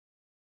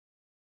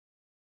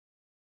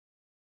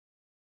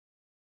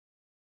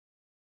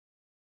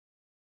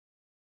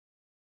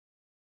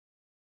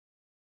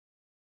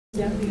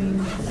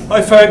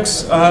Hi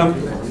folks,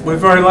 we're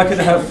very lucky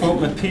to have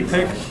Volkmar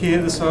Pipek here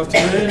this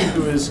afternoon,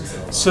 who is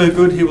so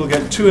good he will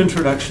get two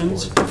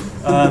introductions,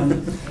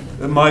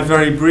 my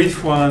very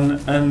brief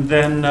one, and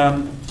then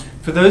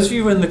for those of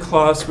you in the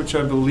class, which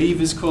I believe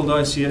is called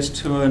ICS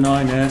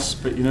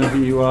 209S, but you know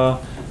who you are,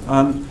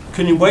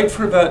 can you wait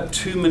for about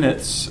 2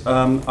 minutes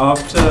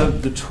after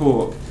the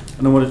talk,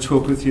 and I want to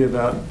talk with you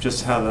about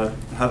just how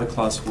the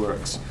class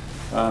works.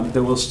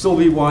 There will still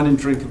be wine and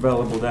drink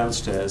available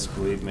downstairs,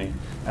 believe me,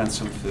 and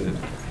some food.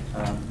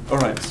 All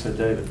right, so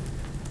David.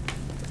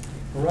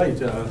 All right,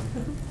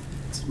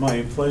 it's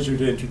my pleasure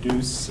to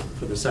introduce,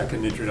 for the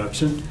second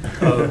introduction,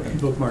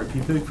 Volkmar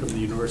Pipek from the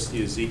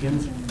University of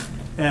Siegen.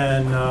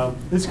 And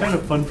it's kind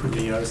of fun for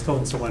me. I was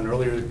telling someone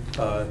earlier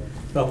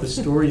about the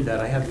story that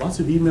I had lots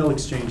of email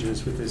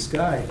exchanges with this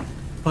guy,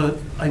 but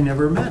I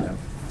never met him.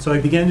 So I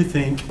began to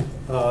think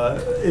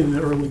in the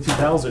early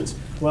 2000s,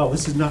 well,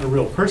 this is not a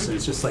real person,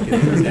 it's just like an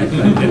internet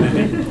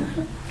identity.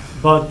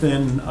 But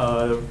then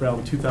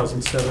around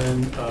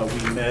 2007,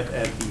 we met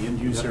at the end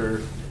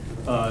user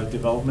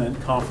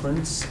development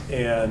conference,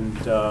 and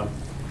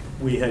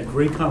we had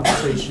great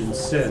conversations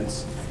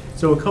since.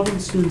 So a couple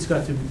of students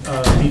got to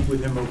meet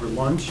with him over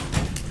lunch,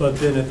 but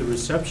then at the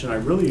reception, I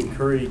really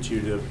encourage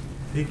you to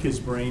pick his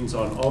brains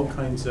on all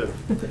kinds of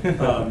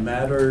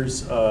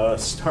matters,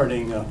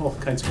 starting all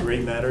kinds of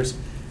great matters.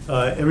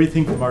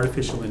 Everything from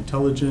artificial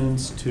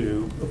intelligence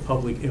to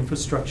public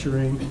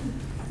infrastructuring,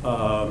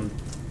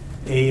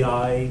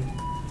 AI,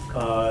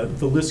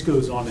 the list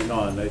goes on and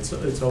on.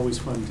 It's always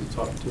fun to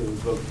talk to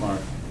Volkmar.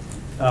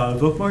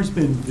 Volkmar's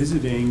been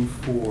visiting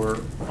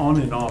on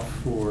and off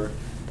for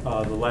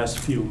the last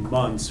few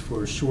months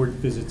for short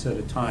visits at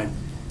a time,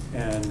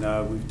 and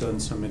we've done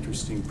some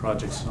interesting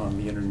projects on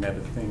the Internet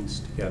of Things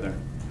together.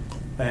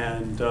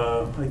 And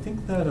I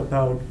think that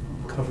about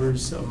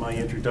covers my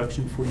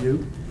introduction for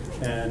you.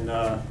 And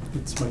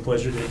it's my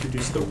pleasure to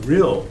introduce the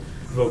real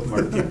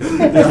Volkmar Pipek.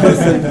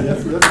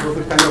 Yes, that was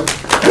a kind of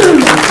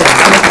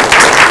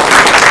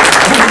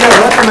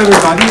welcome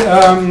everybody.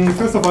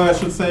 First of all, I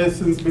should say,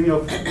 since maybe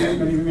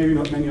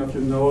not many of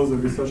you know the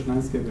research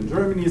landscape in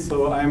Germany,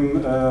 so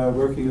I'm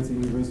working at the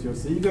University of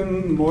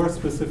Siegen. More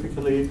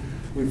specifically,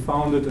 we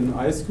founded an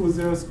iSchool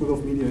there, School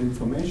of Media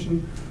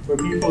Information, where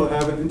people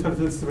have an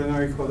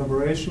interdisciplinary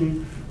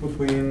collaboration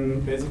between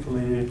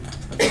basically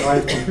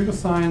applied computer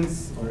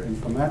science or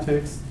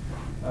informatics,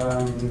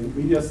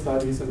 media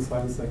studies and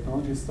science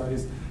technology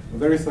studies. A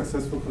very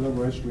successful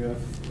collaboration. We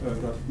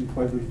have gotten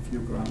quite a few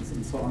grants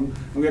and so on.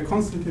 And we are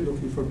constantly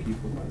looking for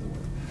people, by the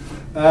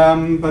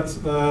way.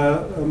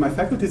 But my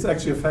faculty is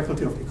actually a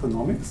faculty of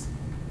economics.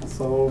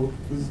 So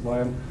this is why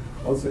I'm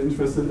also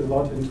interested a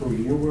lot into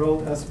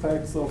real-world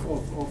aspects of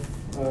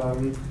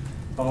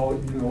how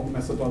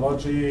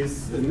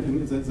methodologies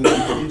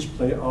in each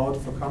play out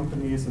for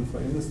companies and for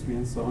industry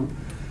and so on.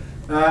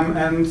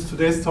 And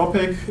today's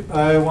topic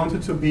I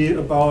wanted to be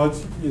about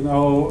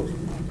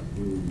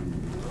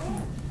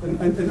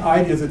an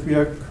idea that we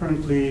are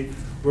currently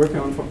working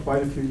on for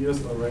quite a few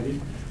years already,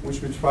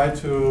 which we try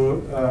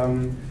to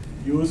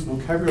use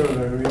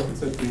vocabulary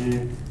that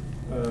we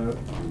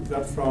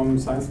got from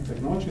science and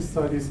technology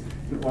studies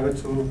in order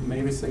to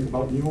maybe think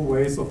about new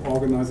ways of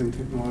organizing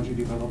technology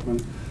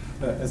development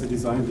as a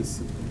design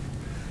discipline.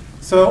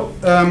 So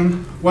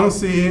one of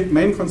the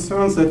main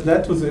concerns that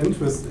led to the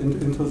interest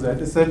into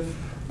that is that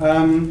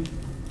I'm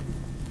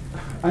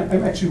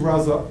actually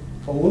rather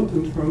old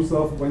in terms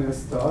of when I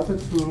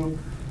started to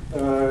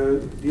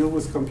deal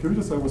with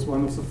computers. I was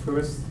one of the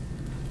first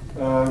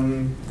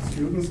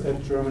students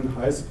at German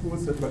high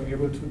schools that were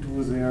able to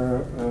do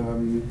their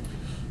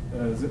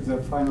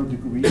final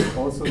degree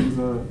also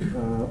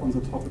on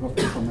the topic of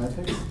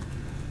informatics.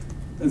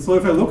 And so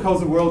if I look how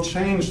the world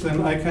changed,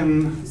 then I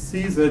can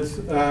see that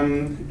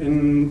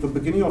in the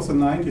beginning of the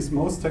 90s,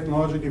 most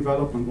technology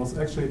development was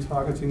actually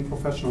targeting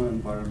professional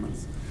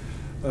environments,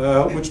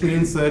 which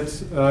means that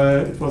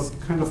it was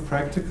kind of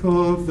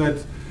practical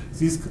that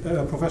these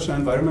professional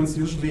environments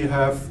usually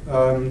have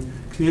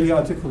clearly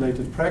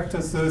articulated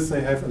practices,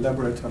 they have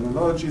elaborate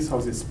terminologies, how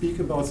they speak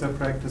about their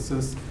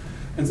practices,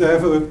 and they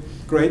have a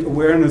great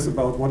awareness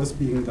about what is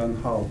being done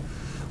how.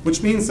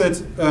 Which means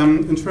that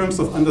in terms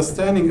of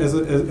understanding as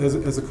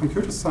a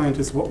computer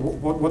scientist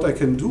what I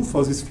can do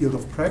for this field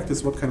of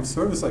practice, what kind of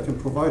service I can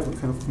provide, what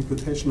kind of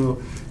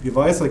computational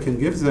device I can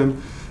give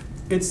them,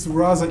 it's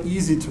rather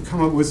easy to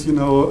come up with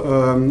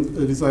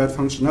a desired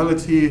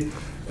functionality,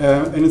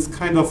 and it's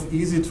kind of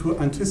easy to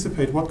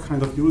anticipate what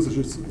kind of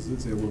usages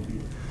there will be.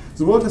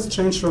 The world has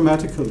changed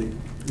dramatically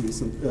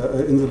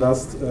in the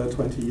last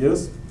 20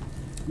 years.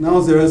 Now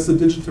there is a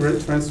digital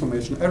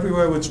transformation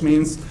everywhere, which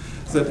means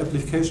that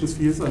applications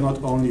fields are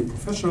not only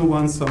professional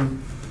ones.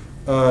 Some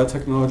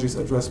technologies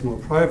address more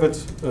private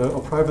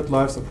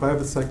lives, the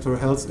private sector,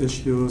 health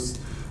issues,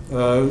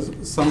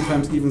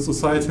 sometimes even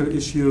societal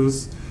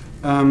issues.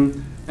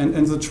 And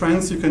the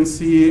trends you can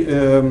see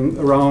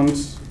around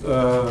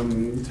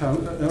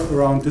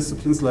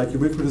disciplines like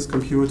ubiquitous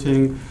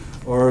computing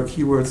or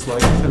keywords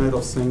like Internet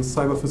of Things,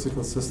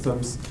 cyber-physical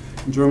systems,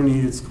 In Germany,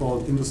 it's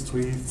called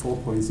Industry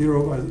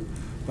 4.0,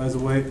 by the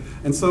way.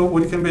 And so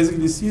what you can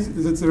basically see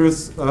is that there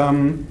is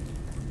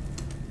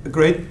a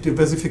great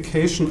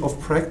diversification of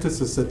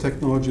practices that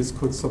technologies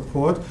could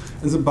support,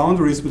 and the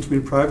boundaries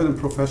between private and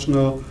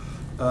professional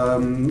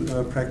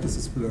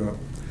practices blur.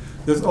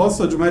 There's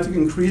also a dramatic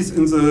increase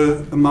in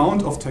the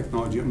amount of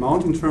technology,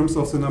 amount in terms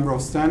of the number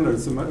of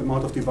standards, the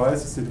amount of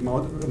devices, the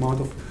amount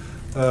of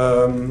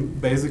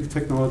basic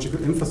technological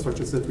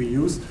infrastructures that we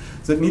use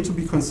that need to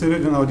be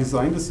considered in our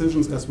design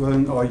decisions as well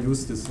in our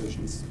use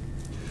decisions.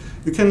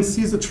 You can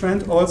see the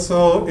trend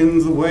also in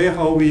the way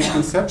how we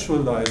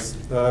conceptualize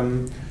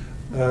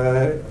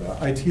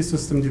IT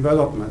system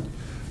development.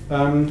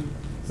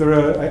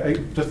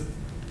 This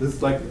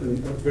is like a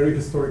very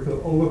historical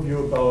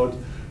overview about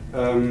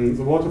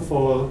the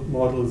waterfall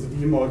models, the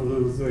V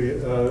models,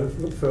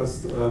 the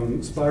first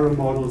spiral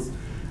models,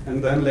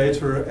 and then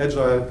later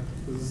agile.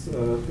 This is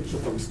a picture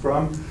from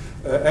Scrum,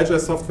 agile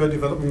software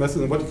development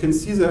method. And what you can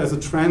see there as a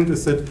trend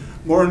is that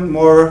more and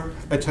more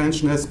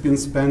attention has been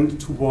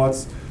spent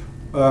towards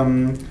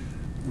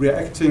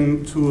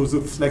reacting to the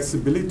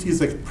flexibilities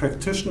that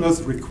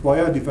practitioners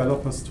require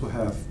developers to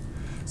have.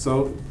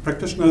 So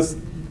practitioners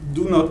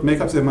do not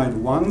make up their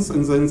mind once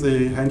and then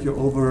they hand you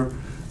over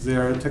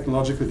their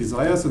technological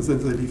desires and then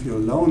they leave you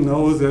alone.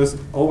 No, there's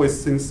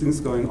always things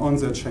going on.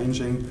 They're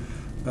changing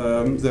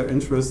their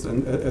interest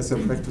and as their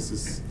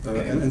practices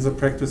and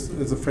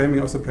the framing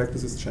of the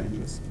practices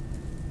changes.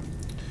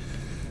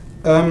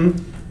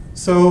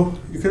 So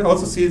you can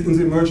also see it in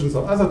the emergence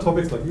of other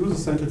topics like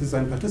user-centered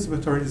design,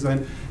 participatory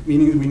design,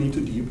 meaning we need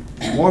to deal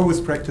more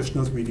with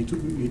practitioners, we need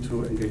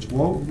to engage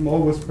more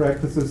with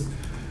practices.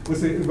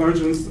 With the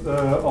emergence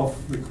of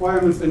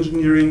requirements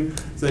engineering,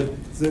 that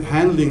the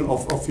handling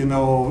of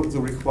the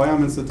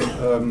requirements that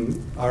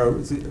are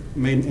the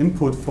main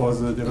input for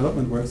the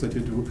development work that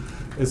you do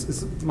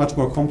is much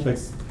more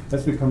complex,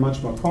 has become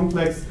much more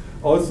complex.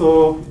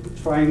 Also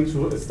trying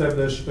to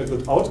establish a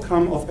good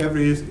outcome of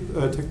every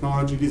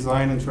technology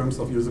design in terms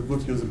of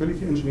good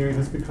usability engineering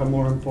has become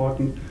more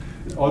important.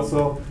 And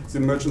also the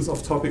emergence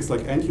of topics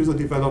like end-user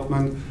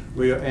development,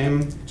 where you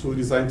aim to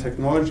design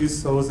technologies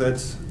so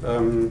that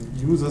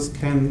users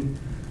can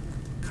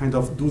kind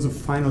of do the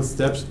final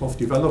steps of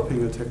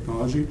developing a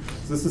technology.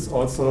 This is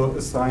also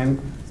a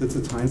sign that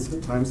the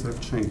times have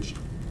changed.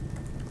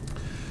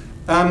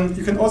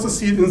 You can also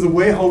see it in the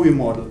way how we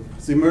model.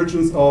 The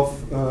emergence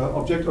of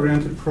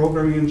object-oriented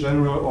programming in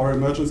general, or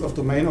emergence of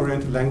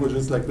domain-oriented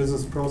languages like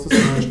business process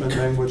management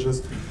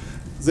languages,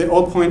 they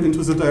all point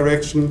into the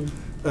direction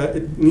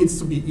it needs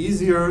to be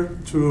easier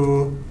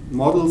to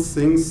model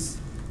things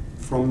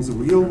from the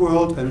real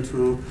world and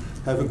to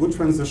have a good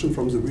transition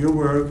from the real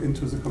world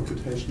into the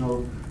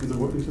computational, into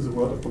the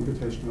world of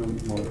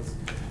computational models.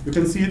 You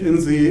can see it in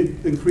the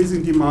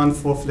increasing demand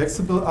for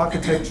flexible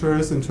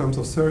architectures in terms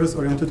of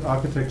service-oriented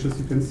architectures.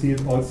 You can see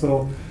it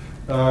also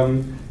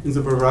in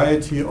the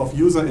variety of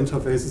user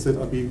interfaces that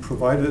are being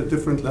provided at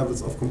different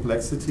levels of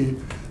complexity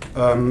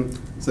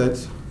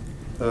that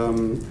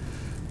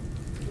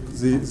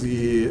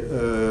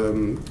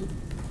the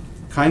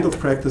kind of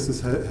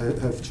practices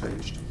have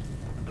changed.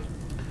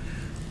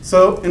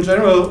 So in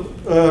general,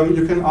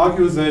 you can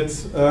argue that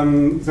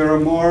there are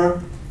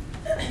more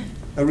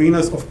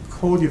arenas of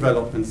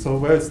co-development. So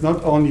where it's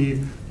not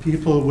only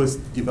people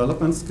with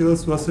development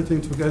skills who are sitting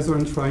together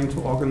and trying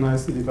to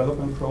organize the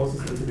development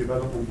process and the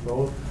development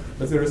flow,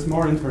 but there is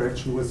more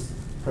interaction with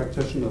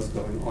practitioners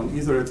going on,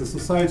 either at the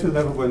society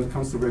level when it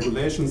comes to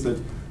regulations that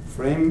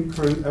frame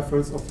current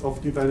efforts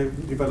of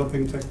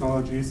developing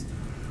technologies,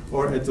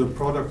 or at the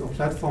product or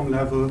platform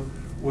level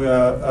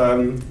where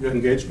you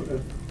engage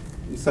in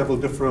several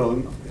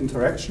different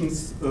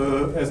interactions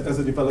as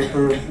a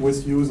developer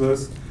with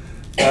users,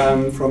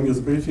 from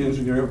usability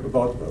engineering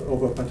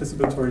over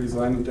participatory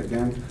design and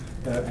again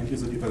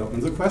end-user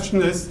development. The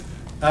question is,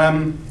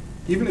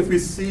 even if we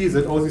see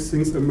that all these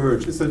things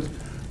emerge, is it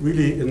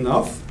really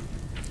enough?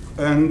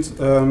 And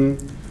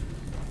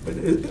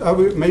are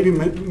we maybe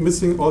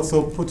missing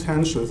also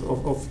potentials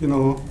of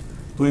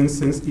doing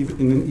things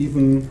in an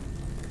even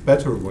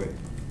better way?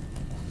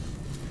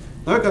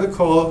 Now I got a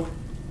call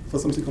for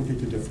something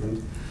completely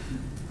different.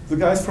 The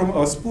guys from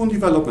our Spoon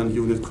development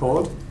unit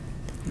called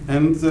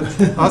and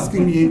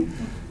asking me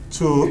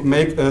to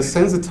make a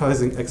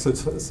sensitizing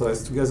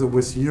exercise together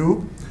with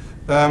you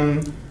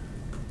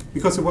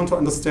because we want to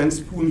understand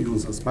Spoon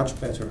users much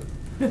better.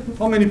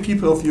 How many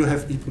people of you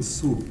have eaten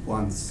soup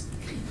once?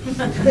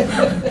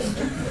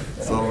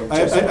 So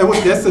I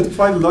would guess that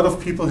quite a lot of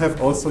people have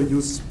also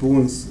used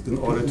spoons in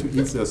order to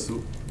eat their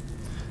soup.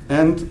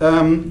 And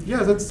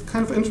yeah, that's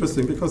kind of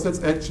interesting because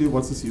that's actually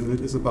what this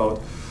unit is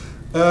about.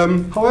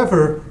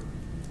 However,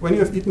 when you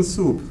have eaten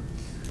soup,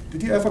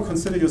 did you ever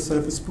consider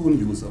yourself a spoon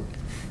user?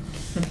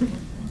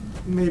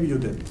 Maybe you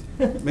didn't.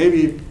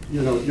 Maybe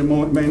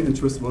your main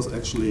interest was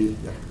actually,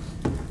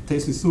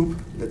 tasty soup,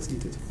 let's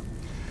eat it.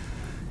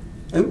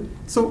 And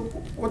so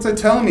what they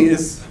tell me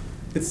is,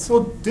 it's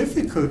so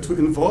difficult to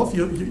involve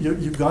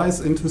you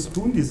guys into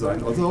spoon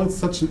design, although it's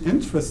such an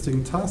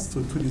interesting task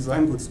to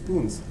design good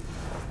spoons.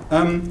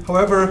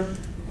 However,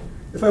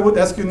 if I would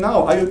ask you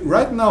now, are you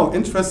right now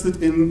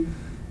interested in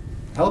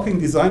helping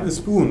design a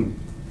spoon?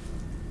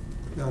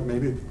 Yeah,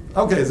 maybe.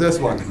 Okay, there's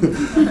one.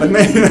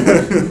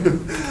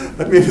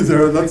 but maybe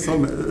there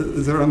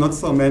are not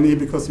so many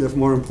because you have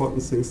more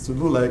important things to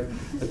do, like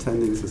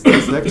attending this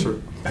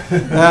lecture.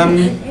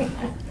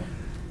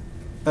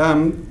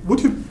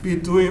 Would you be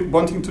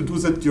wanting to do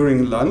that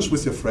during lunch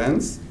with your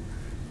friends?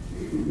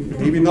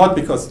 Maybe not,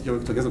 because you're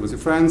together with your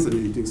friends and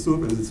you're eating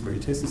soup and it's very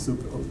tasty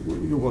soup.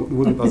 You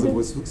wouldn't bother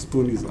with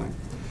spoon design.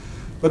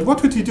 But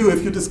what would you do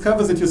if you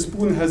discover that your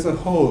spoon has a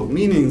hole,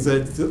 meaning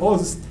that all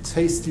this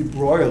tasty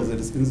broil that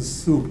is in the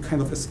soup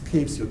kind of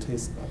escapes your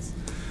taste buds?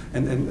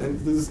 And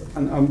this is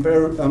an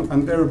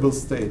unbearable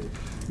state.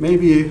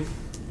 Maybe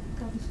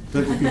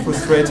that would be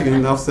frustrating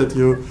enough that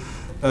you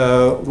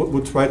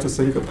would try to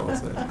think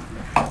about that.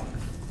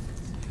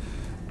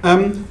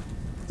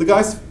 The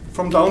guys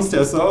from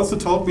downstairs also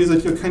told me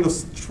that you're kind of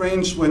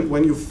strange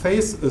when you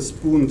face a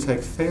spoon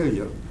tech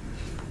failure.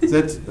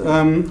 That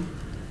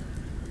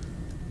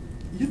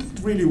you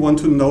don't really want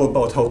to know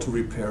about how to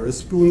repair a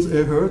spoon,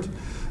 I heard.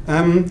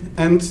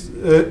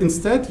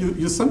 Instead,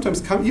 you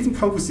sometimes even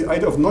come with the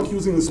idea of not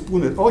using a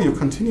spoon at all. You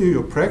continue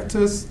your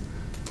practice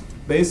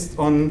based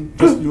on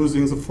just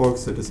using the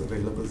forks that is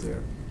available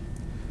there.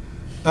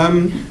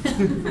 And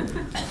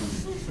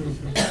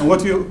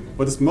what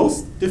is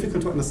most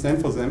difficult to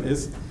understand for them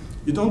is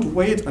you don't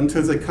wait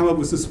until they come up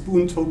with a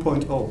spoon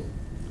 2.0,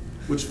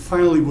 which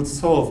finally would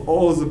solve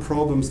all the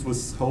problems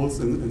with holes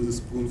in the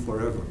spoon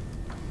forever.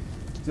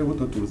 They would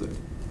not do that.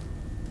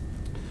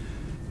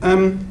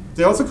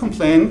 They also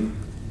complain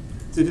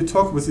that you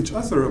talk with each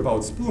other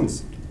about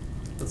spoons,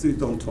 but they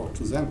don't talk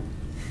to them.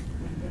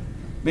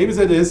 Maybe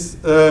that is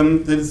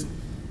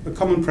a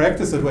common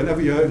practice that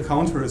whenever you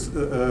encounter a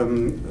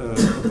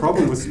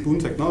problem with spoon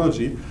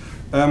technology,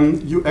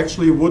 you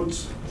actually would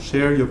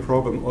share your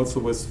problem also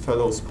with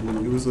fellow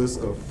spoon users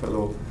or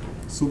fellow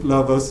soup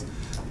lovers.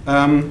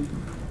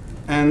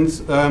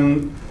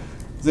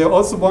 They're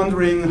also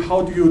wondering,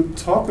 how do you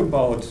talk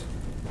about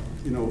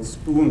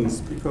spoons,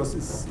 because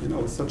it's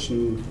such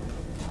an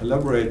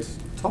elaborate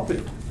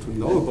topic to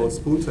know about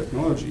spoon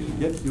technology, and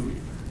yet you,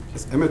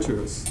 as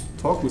amateurs,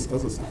 talk with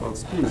others about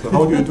spoons. So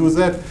how do you do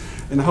that,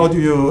 and how do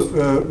you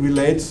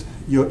relate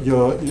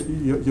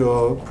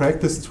your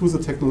practice to the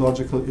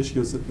technological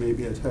issues that may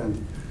be at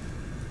hand?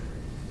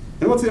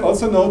 And what they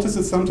also notice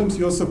is sometimes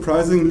you're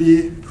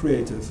surprisingly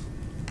creative.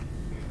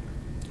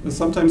 And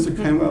sometimes you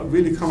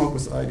really come up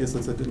with ideas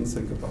that they didn't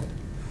think about.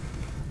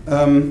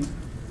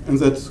 And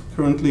that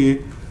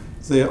currently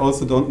they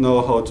also don't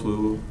know how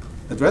to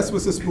address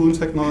with the spoon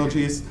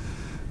technologies.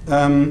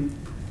 And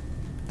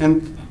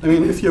I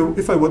mean,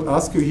 if I would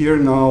ask you here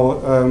now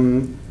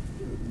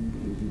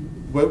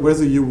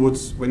whether you would,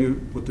 when you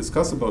would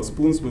discuss about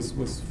spoons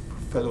with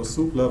fellow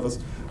soup lovers,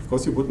 of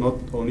course you would not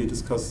only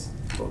discuss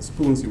about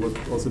spoons, you would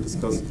also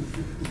discuss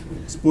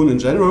spoon in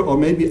general, or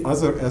maybe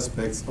other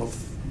aspects of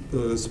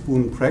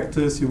spoon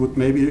practice. You would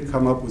maybe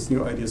come up with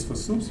new ideas for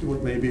soups. You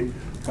would maybe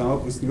come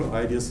up with new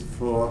ideas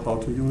for how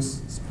to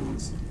use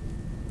spoons.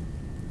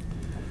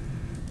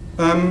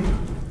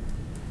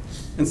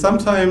 And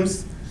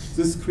sometimes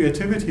this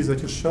creativity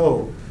that you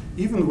show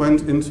even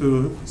went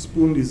into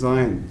spoon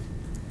design.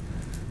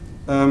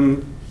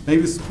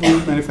 Maybe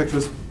spoon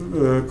manufacturers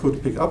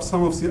could pick up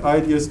some of the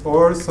ideas,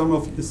 or some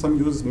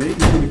users may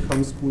even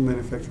become spoon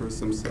manufacturers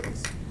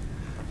themselves.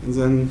 And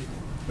then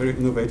very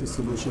innovative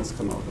solutions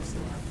come out of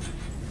that.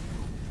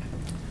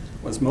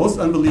 What's most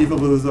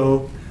unbelievable,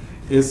 though,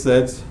 is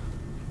that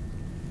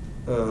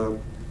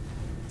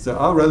there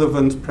are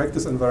relevant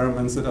practice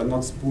environments that are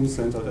not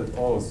spoon-centered at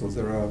all. So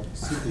there are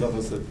soup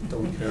lovers that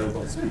don't care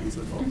about spoons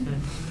at all.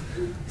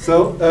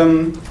 So,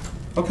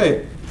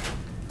 okay.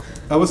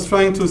 I was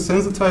trying to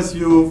sensitize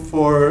you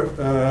for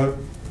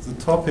the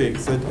topic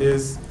that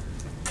is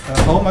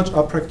how much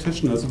are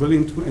practitioners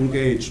willing to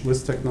engage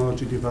with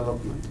technology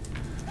development.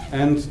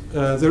 And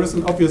there is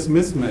an obvious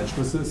mismatch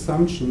with the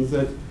assumption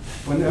that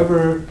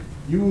whenever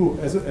you,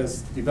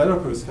 as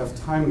developers, have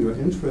time, you're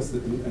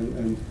interested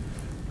in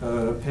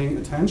paying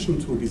attention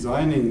to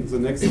designing the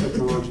next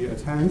technology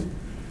at hand,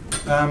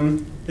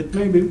 it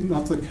may be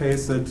not the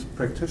case that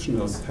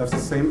practitioners have the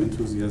same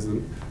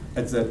enthusiasm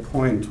at that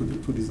point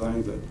to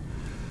design that.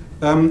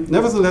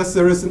 Nevertheless,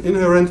 there is an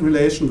inherent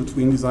relation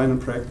between design and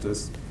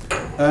practice.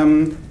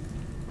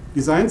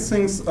 Design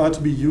things are to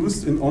be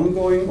used in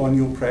ongoing or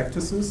new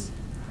practices,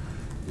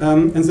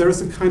 and there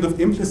is a kind of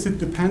implicit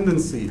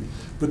dependency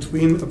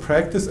between a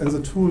practice and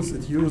the tools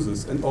it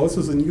uses, and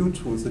also the new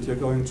tools that you're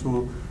going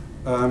to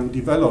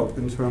develop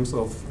in terms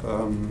of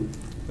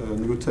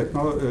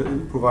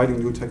providing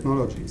new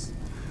technologies.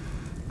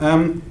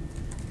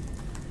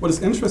 What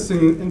is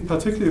interesting, in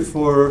particular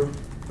for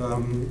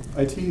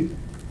IT,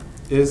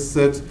 is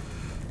that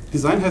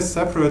design has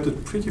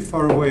separated pretty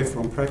far away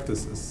from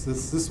practices.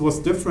 This was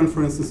different,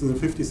 for instance, in the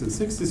 50s and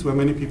 60s, where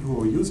many people who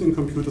were using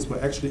computers were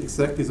actually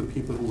exactly the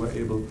people who were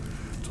able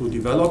to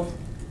develop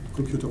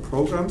computer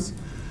programs.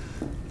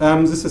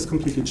 This has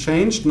completely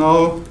changed.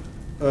 Now,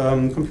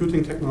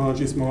 computing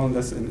technologies more or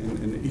less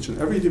in each and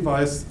every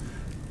device,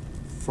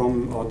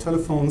 from our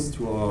telephones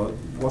to our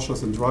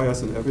washers and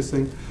dryers and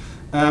everything.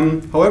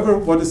 However,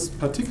 what is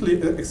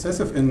particularly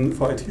excessive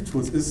for IT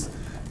tools is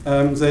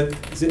that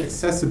the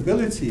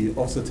accessibility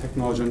of the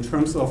technology in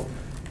terms of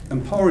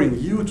empowering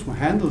you to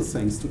handle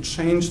things, to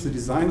change the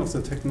design of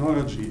the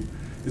technology,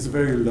 is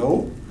very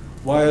low,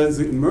 while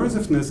the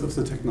immersiveness of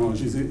the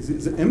technology,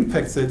 the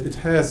impact that it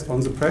has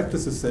on the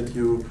practices that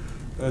you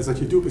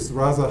do is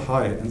rather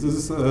high. And this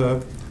is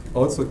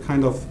also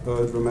kind of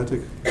a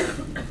dramatic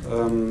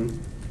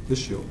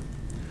issue.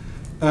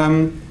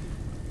 And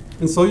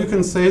so you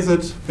can say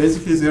that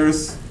basically there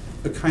is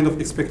a kind of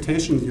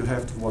expectation you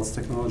have towards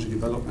technology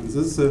development. This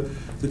is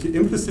that you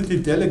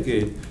implicitly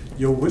delegate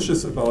your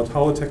wishes about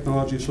how a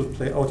technology should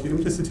play out. You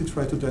implicitly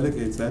try to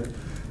delegate that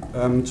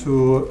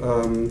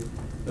to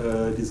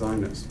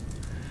designers.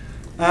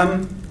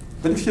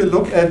 But if you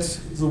look at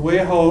the way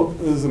how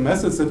the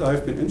methods that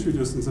I've been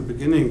introduced in the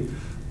beginning,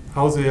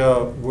 how they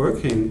are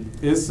working,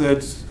 is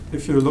that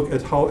if you look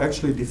at how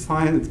actually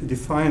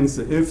defines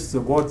the ifs, the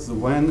what, the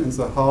when, and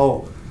the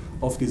how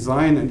of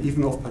design and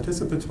even of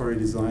participatory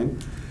design,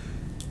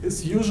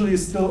 is usually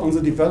still on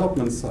the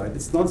development side.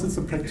 It's not that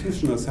the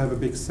practitioners have a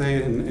big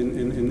say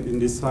in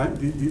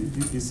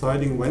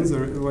deciding when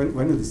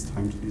it is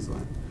time to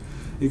design.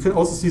 You can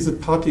also see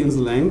that partly in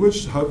the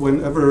language, how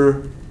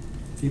whenever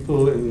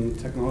people in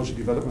technology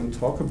development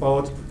talk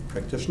about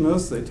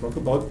practitioners, they talk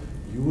about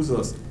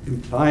users,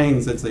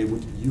 implying that they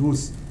would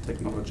use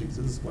technology. This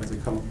is why they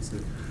come up with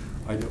the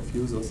idea of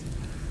users.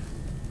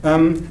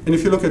 And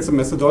if you look at the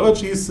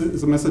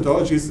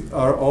methodologies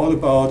are all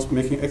about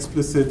making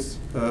explicit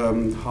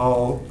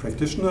how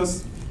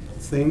practitioners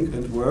think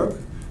and work.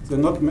 They're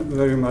not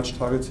very much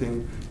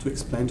targeting to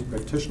explain to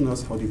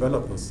practitioners how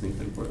developers think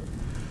and work.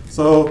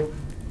 So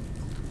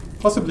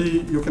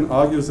possibly you can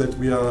argue that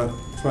we are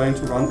trying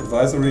to run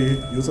advisory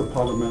user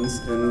parliaments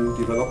in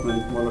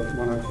development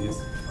monarchies.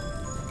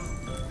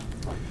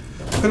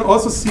 You can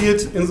also see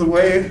it in the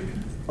way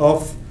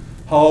of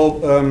how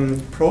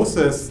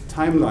process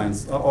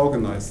timelines are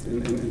organized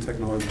in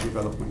technology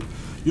development.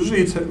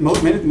 Usually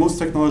most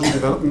technology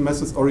development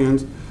methods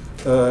orient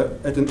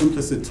at an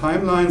implicit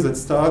timeline that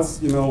starts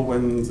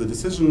when the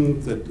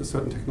decision that a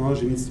certain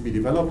technology needs to be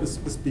developed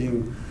is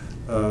being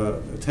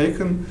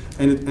taken,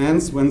 and it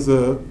ends when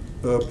the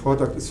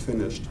product is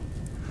finished.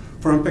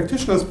 From a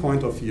practitioner's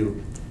point of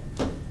view,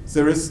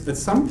 there is at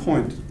some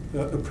point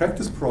a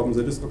practice problem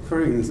that is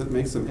occurring and that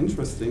makes them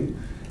interesting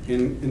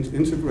in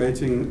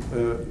integrating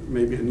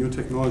maybe a new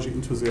technology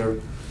into their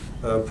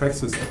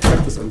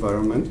practice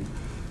environment.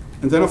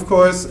 And then, of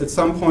course, at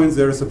some point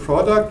there is a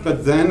product,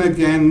 but then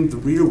again the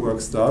real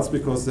work starts,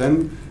 because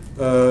then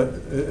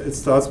it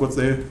starts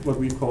what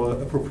we call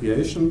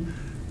appropriation,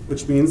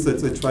 which means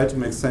that they try to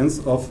make sense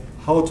of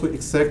how to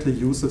exactly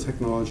use the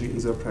technology in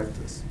their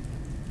practice.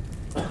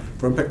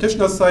 From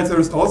practitioner's side, there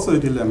is also a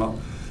dilemma.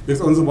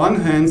 Because on the one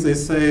hand, they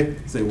say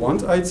they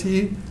want IT,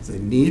 they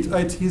need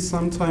IT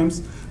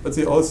sometimes, but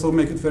they also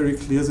make it very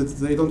clear that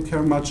they don't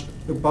care much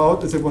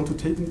about it. They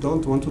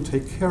don't want to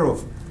take care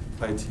of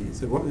IT.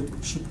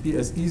 It should be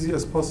as easy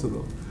as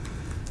possible.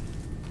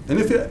 And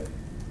if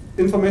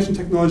information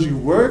technology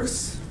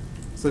works,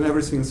 then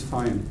everything is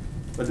fine.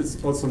 But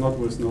it's also not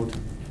worth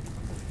noting.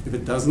 If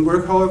it doesn't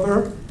work,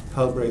 however,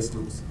 hell breaks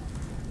loose.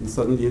 And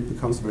suddenly it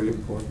becomes very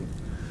important.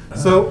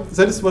 So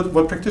that is what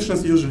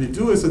practitioners usually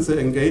do, is that they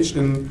engage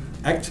in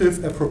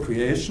active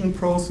appropriation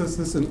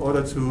processes in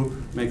order to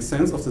make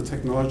sense of the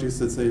technologies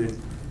that they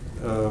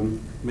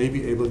may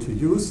be able to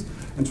use,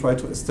 and try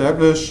to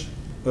establish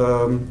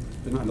an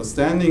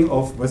understanding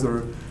of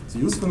whether the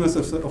usefulness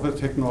of a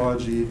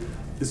technology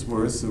is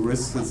worth the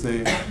risks that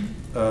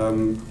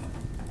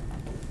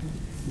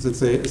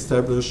they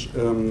establish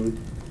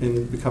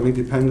in becoming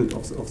dependent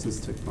of this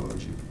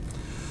technology.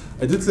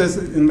 I did this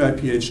in my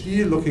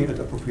PhD, looking at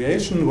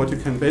appropriation. What you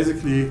can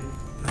basically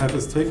have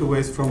as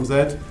takeaways from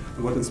that,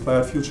 and what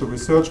inspired future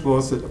research,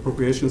 was that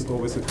appropriation is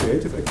always a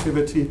creative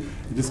activity.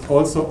 It is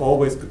also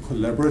always a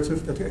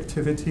collaborative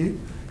activity.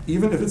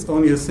 Even if it's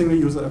only a single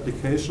user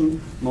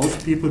application,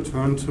 most people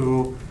turn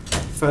to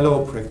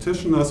fellow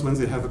practitioners when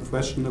they have a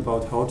question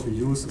about how to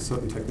use a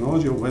certain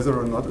technology, or whether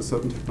or not a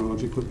certain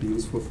technology could be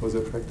useful for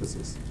their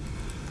practices.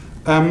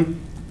 And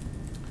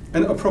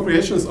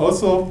appropriation is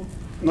also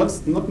not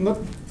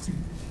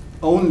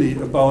only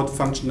about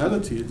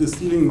functionality. It is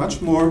dealing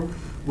much more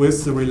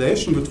with the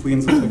relation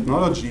between the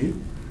technology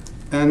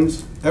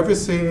and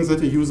everything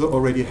that a user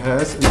already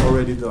has and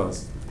already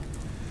does.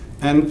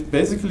 And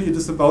basically it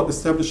is about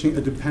establishing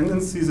a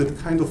dependency that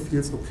kind of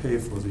feels okay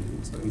for the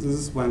user. And this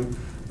is when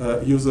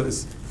a user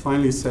is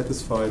finally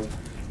satisfied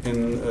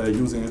in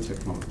using a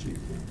technology.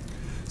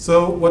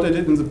 So what I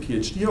did in the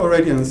PhD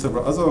already and on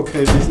several other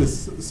occasions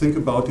is think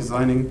about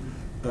designing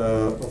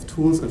of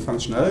tools and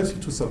functionality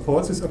to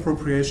support these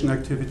appropriation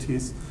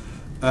activities.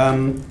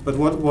 But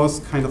what was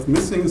kind of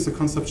missing is the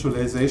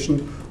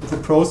conceptualization of the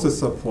process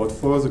support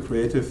for the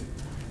creative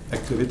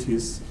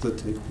activities that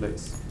take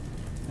place.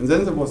 And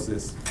then there was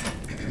this.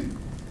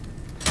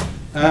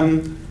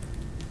 I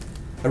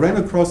ran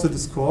across a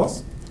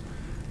discourse.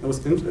 I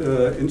was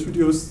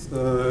introduced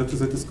to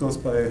the discourse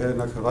by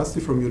Helena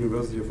Karasti from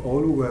University of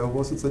Oulu, where I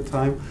was at that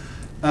time,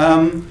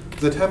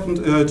 that happened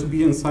to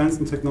be in science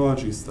and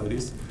technology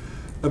studies,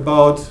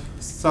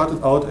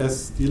 started out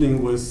as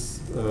dealing with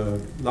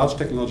large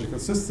technological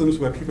systems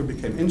where people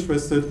became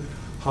interested,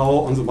 how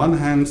on the one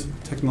hand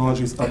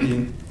technologies are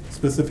being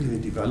specifically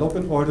developed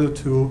in order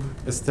to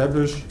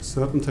establish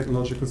certain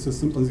technological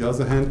systems. On the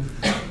other hand,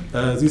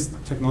 these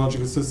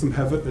technological systems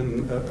have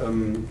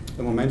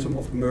a momentum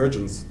of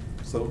emergence.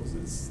 So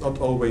it's not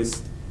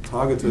always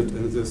targeted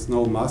and there's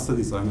no master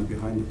designer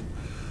behind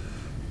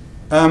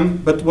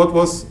it. But what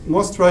was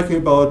more striking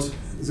about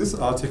this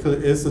article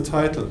is the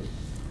title,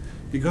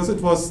 because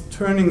it was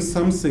turning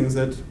something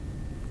that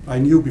I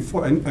knew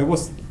before, and I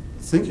was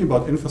thinking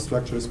about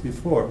infrastructures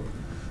before,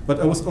 but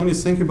I was only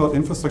thinking about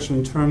infrastructure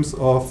in terms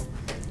of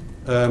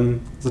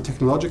the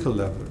technological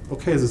level.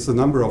 Okay, there's a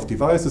number of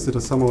devices that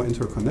are somehow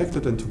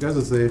interconnected, and together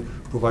they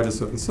provide a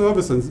certain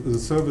service, and the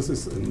service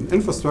is an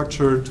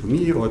infrastructure to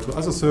me or to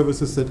other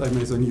services that I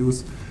may then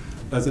use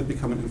that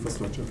become an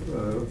infrastructure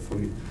for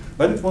me.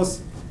 But it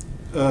was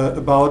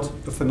about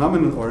a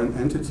phenomenon or an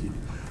entity.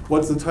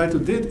 What the title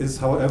did is,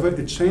 however,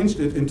 it changed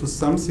it into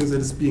something that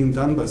is being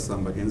done by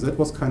somebody, and that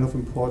was kind of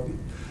important.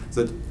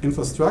 That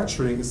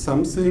infrastructuring is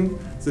something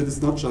that is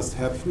not just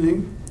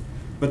happening,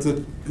 but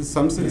that is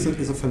something that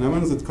is a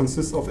phenomenon that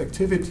consists of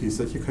activities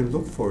that you can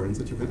look for and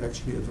that you can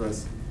actually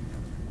address.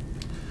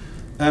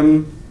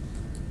 And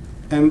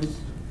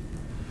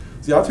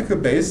the article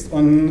based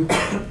on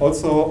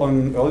also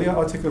on earlier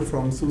article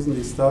from Susan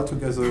Lee Starr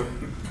together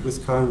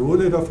with Karen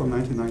Rohleder from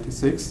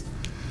 1996,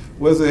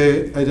 where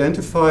they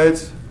identified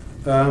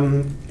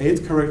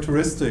 8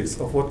 characteristics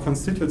of what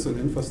constitutes an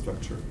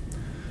infrastructure.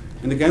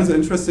 And again, the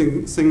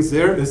interesting thing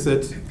there is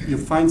that you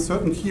find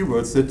certain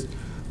keywords that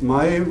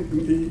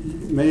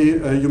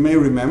you may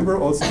remember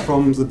also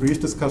from the brief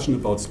discussion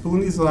about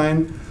spoon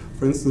design.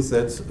 For instance,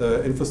 that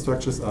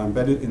infrastructures are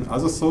embedded in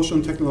other social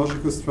and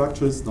technological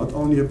structures, not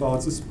only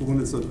about the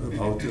spoon, it's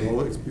about the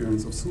whole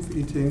experience of soup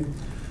eating.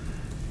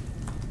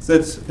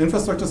 That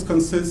infrastructures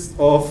consist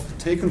of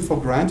taken for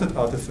granted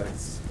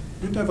artifacts.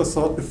 You never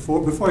thought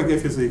before I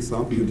gave you the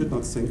example, you did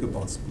not think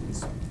about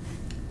spoons.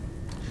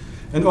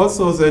 And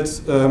also that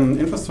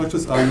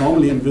infrastructures are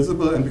normally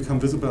invisible and become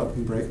visible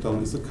upon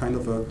breakdown is a kind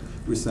of a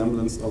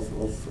resemblance of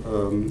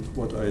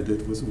what I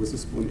did with the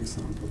spoon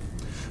example.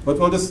 But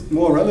what is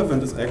more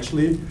relevant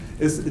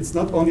is it's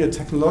not only a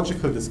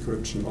technological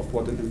description of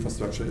what an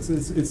infrastructure is,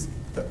 it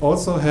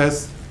also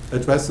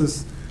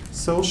addresses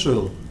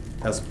social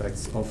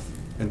aspects of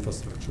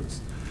infrastructures.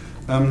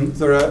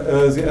 There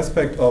are the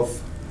aspect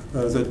of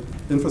that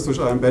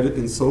infrastructure are embedded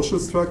in social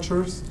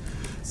structures.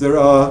 There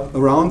are,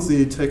 around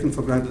the taken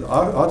for granted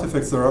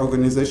artifacts, there are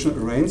organizational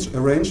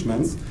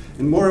arrangements,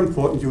 and more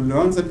important, you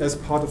learn that as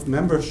part of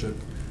membership.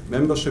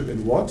 Membership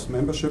in what?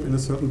 Membership in a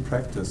certain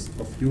practice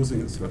of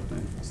using a certain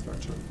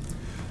infrastructure.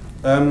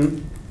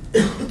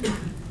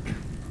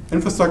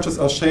 Infrastructures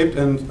are shaped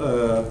and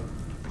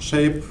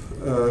shape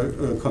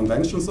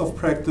conventions of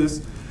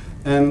practice,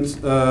 and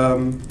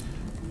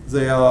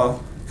they are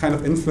kind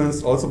of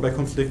influenced also by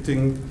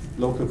conflicting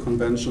local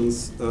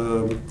conventions.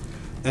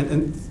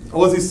 And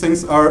all these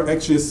things are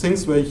actually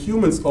things where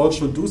humans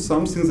also do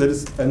something that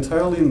is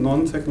entirely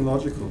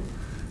non-technological,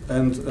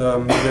 and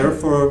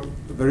therefore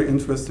very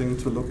interesting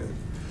to look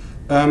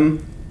at.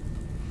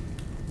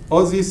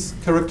 All these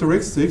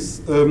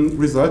characteristics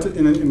resulted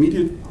in an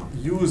immediate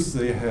use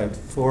they had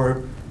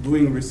for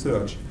doing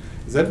research.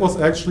 That was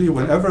actually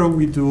whenever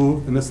we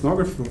do an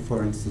ethnography,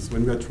 for instance,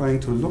 when we are trying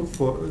to look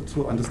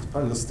to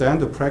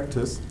understand a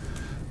practice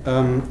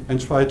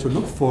and try to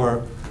look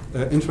for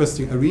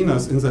interesting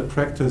arenas in that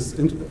practice,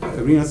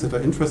 arenas that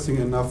are interesting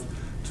enough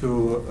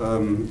to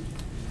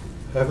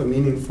have a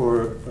meaning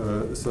for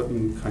a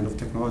certain kind of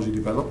technology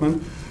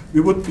development, we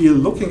would be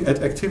looking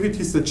at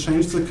activities that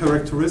change the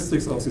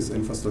characteristics of this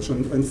infrastructure.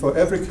 And for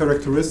every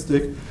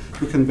characteristic,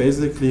 you can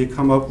basically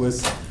come up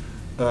with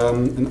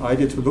an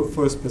idea to look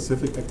for a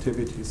specific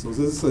activity. So this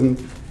is an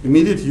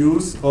immediate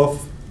use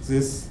of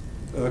this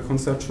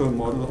conceptual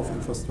model of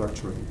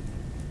infrastructure.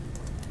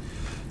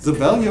 The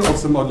value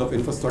of the model of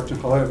infrastructure,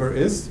 however,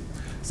 is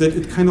that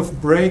it kind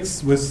of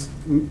breaks with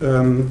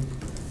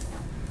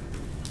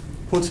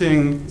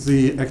putting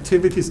the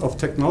activities of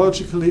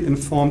technologically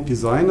informed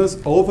designers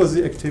over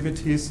the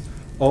activities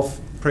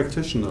of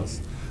practitioners.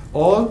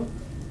 All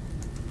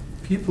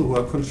people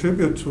who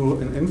contribute to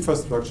an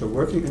infrastructure,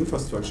 working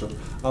infrastructure,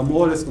 are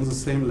more or less on the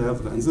same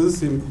level. And this is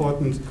the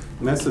important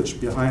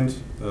message behind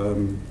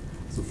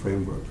the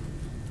framework.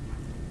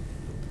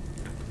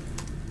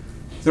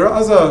 There are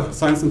other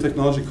science and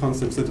technology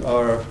concepts that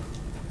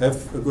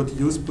have a good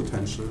use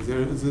potential.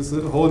 There is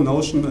a whole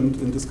notion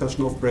and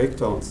discussion of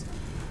breakdowns.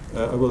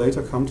 I will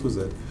later come to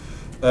that.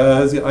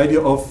 The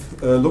idea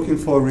of looking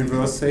for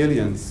reverse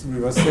salience.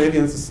 Reverse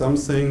salience is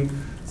something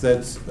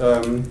that,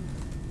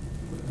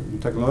 in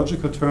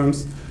technological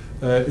terms,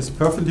 is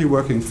perfectly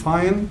working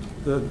fine,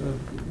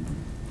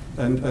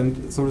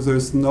 and so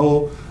there's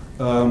no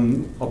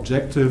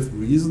objective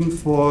reason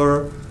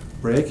for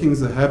breaking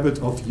the habit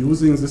of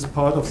using this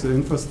part of the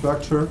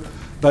infrastructure.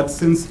 But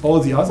since all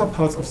the other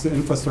parts of the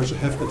infrastructure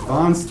have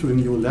advanced to a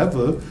new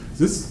level,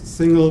 this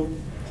single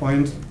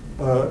point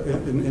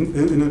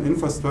in an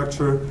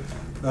infrastructure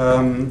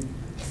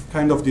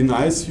kind of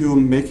denies you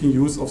making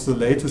use of the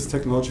latest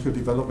technological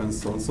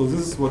developments. So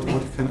this is what you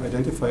can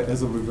identify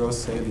as a reverse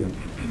salient.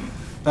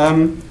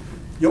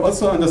 You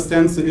also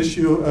understand the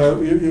issue,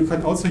 you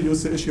can also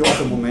use the issue of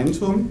the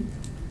momentum,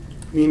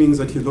 meaning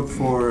that you look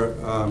for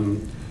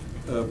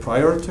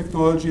prior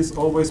technologies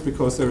always,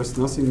 because there is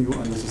nothing new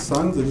under the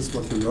sun. This is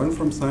what you learn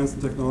from science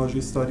and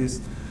technology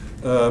studies.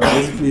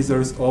 Basically,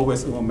 there is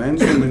always a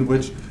momentum in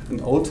which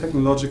an old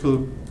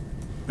technological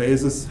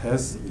basis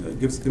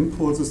gives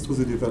impulses to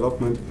the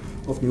development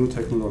of new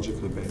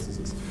technological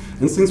bases.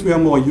 And things we are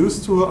more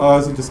used to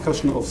are the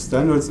discussion of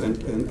standards and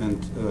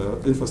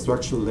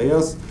infrastructural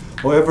layers.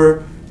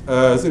 However,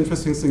 the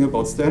interesting thing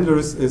about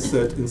standards is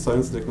that in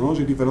science and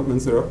technology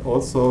developments, they are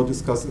also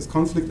discussed as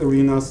conflict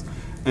arenas,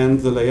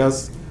 and the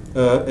layers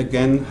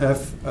again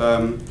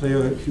play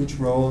a huge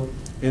role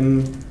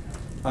in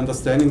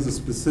understanding the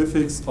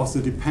specifics of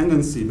the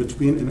dependency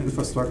between an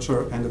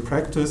infrastructure and a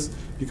practice,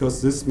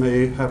 because this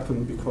may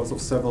happen because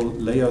of several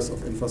layers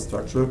of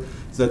infrastructure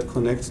that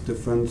connect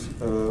different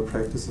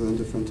practices and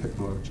different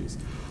technologies.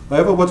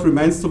 However, what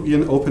remains to be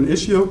an open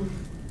issue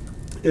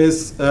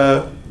is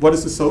what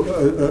is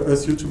a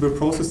suitable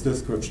process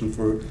description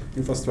for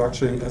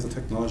infrastructuring as a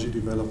technology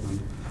development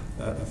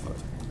effort.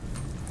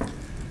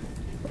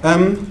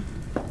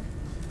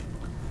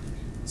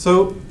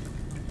 So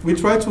we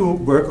try to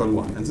work on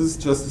one, and this is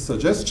just a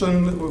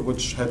suggestion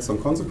which had some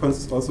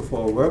consequences also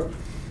for our work.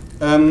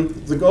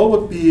 The goal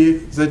would be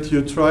that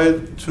you try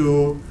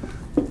to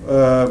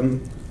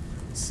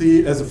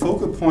see as a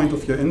focal point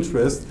of your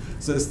interest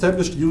the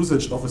established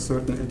usage of a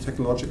certain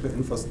technological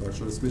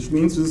infrastructure, which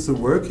means this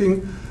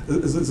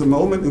is a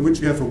moment in which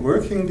you have a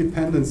working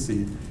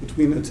dependency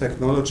between a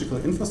technological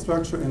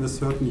infrastructure and a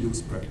certain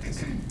use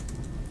practice.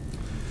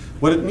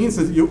 What it means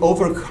is that you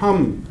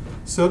overcome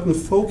certain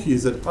foci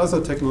that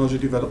other technology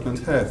development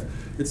have.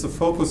 It's a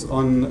focus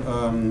on,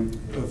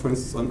 for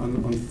instance,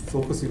 on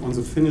focusing on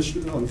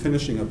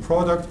finishing a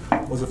product,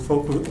 or the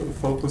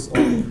focus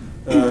on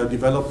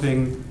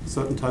developing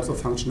certain types of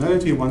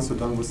functionality. Once you're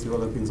done with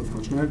developing the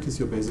functionalities,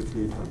 you're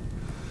basically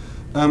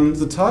done.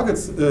 The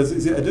targets,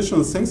 the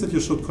additional things that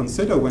you should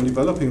consider when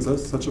developing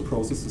such a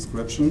process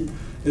description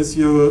is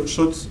you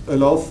should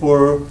allow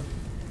for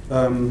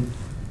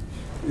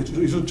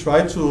you should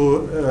try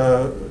to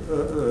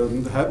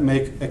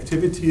make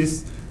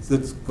activities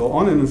that go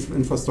on in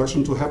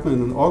infrastructure to happen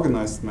in an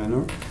organized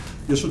manner.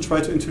 You should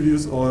try to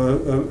introduce or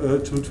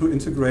to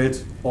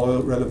integrate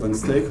all relevant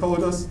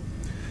stakeholders.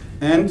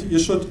 And you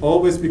should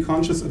always be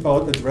conscious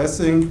about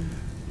addressing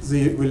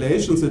the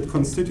relations that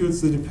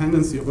constitutes the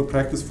dependency of a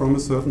practice from a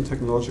certain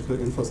technological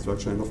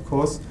infrastructure. And of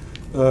course,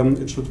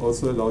 it should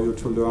also allow you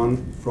to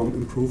learn from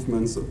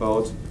improvements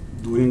about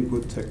doing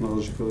good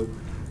technological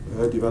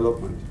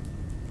development.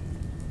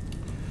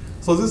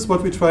 So this is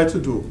what we try to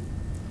do.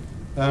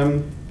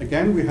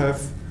 Again, we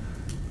have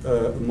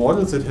a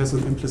model that has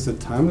an implicit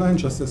timeline,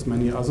 just as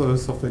many other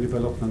software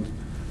development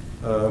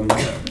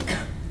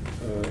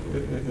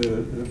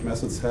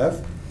methods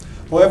have.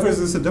 However, this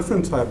is a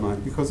different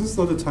timeline, because this is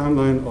not a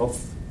timeline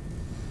of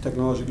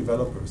technology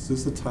developers.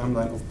 This is a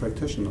timeline of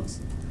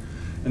practitioners.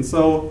 And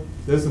so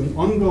there's an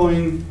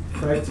ongoing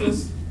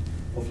practice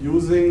of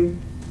using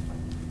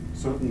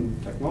certain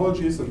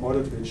technologies in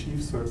order to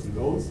achieve certain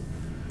goals.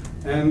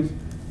 And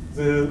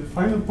the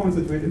final point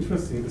that we're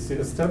interested in is the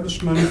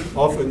establishment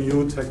of a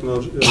new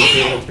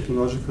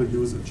technological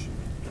usage.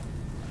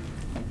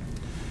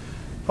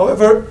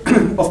 However,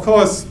 of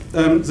course,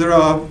 there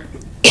are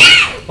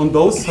on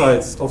both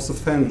sides of the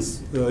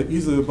fence,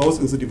 either both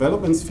in the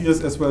development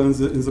spheres as well as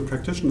in the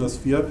practitioner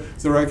sphere,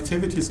 there are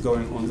activities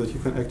going on that you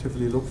can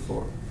actively look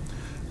for.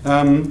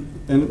 And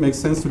it makes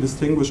sense to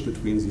distinguish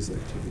between these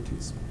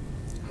activities.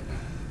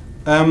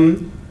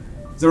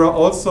 There are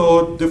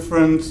also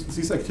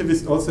these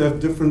activities also have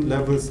different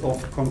levels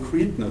of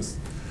concreteness,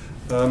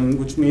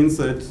 which means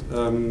that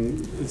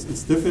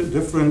it's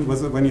different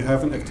whether when you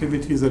have an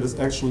activity that is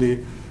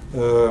actually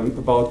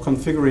about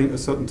configuring a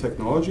certain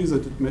technology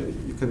that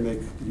you can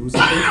make use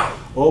of it,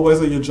 or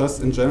whether you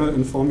just in general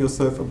inform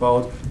yourself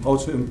about how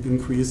to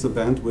increase the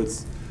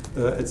bandwidth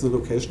at the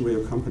location where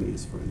your company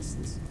is, for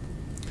instance.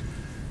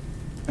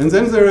 And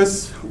then there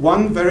is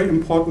one very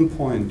important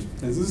point,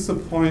 and this is a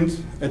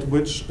point at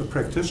which a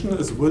practitioner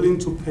is willing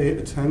to pay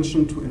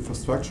attention to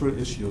infrastructural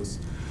issues.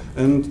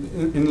 And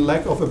in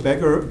lack of a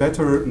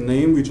better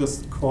name, we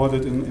just called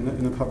it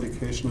in a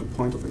publication a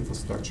point of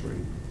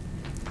infrastructuring.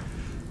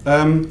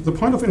 The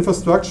point of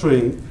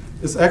infrastructuring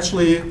is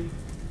actually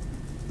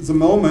the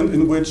moment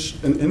in which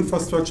an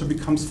infrastructure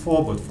becomes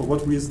forward, for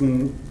what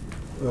reason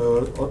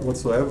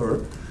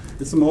whatsoever.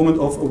 It's a moment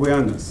of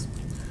awareness.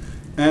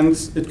 And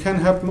it can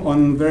happen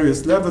on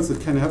various levels.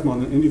 It can happen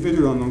on an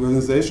individual, on an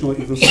organizational,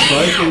 even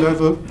societal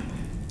level.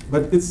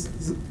 But it's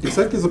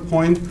exactly the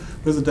point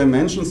where the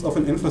dimensions of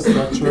an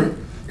infrastructure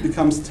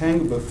becomes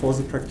tangible for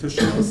the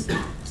practitioners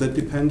that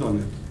depend on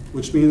it,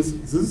 which means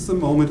this is the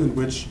moment in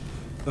which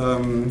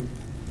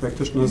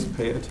practitioners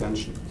pay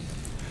attention.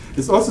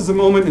 It's also the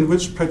moment in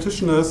which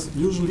practitioners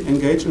usually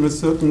engage in a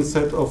certain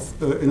set of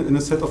in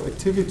a set of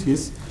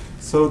activities,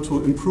 so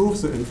to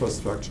improve the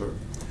infrastructure.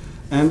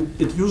 And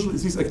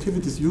these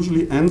activities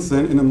usually end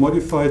then in a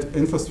modified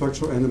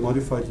infrastructure and a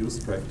modified use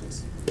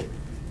practice.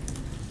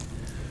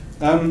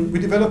 We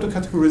developed a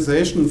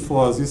categorization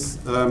for this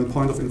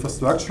point of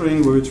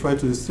infrastructuring, where we try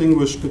to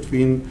distinguish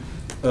between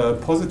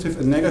positive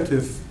and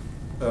negative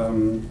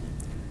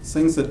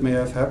things that may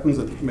have happened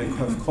that may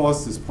have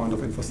caused this point of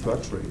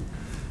infrastructuring.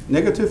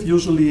 Negative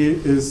usually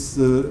is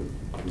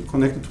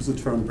connected to the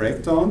term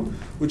breakdown,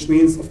 which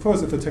means, of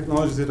course, if the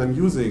technology that I'm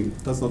using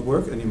does not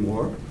work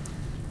anymore,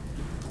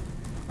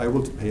 I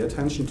will pay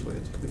attention to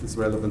it if it's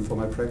relevant for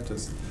my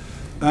practice.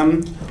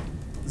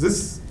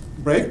 This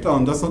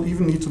breakdown does not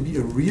even need to be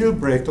a real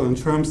breakdown in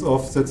terms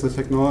of that the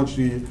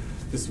technology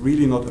is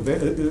really not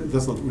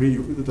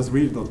does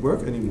really not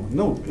work anymore.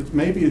 No,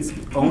 maybe it's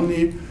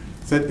only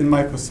that in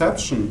my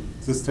perception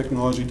this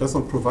technology does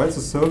not provide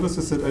the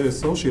services that I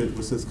associate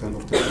with this kind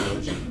of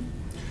technology.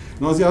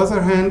 And on the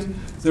other hand,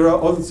 there are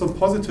also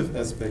positive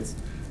aspects,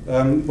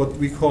 what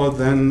we call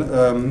then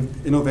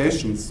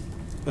innovations,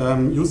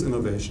 use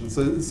innovations.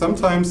 So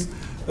sometimes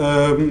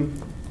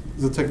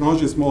the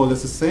technology is more or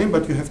less the same,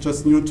 but you have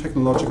just new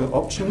technological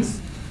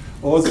options,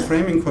 or the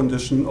framing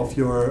condition of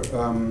your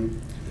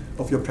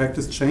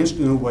practice changed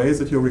in a way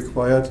that you're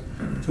required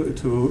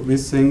to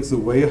rethink the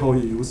way how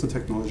you use the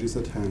technologies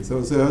at hand.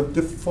 So there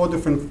are 4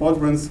 different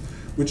quadrants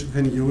which you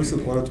can use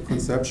in order to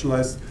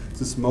conceptualize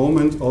this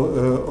moment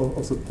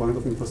of the point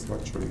of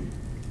infrastructuring.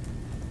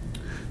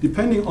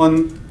 Depending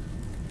on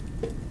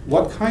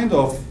what kind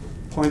of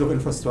point of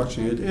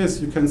infrastructure it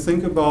is, you can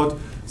think about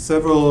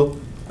several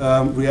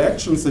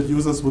reactions that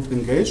users would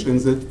engage in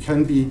that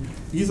can be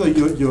either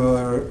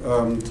your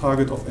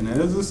target of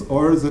analysis,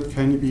 or that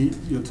can be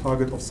your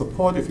target of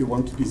support if you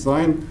want to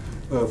design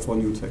for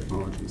new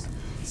technologies.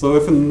 So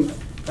if an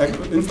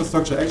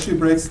infrastructure actually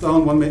breaks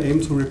down, one may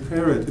aim to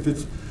repair it.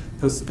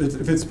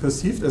 If it's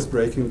perceived as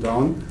breaking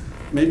down,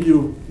 maybe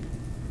you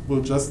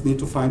will just need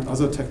to find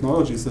other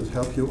technologies that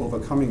help you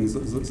overcoming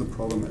the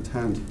problem at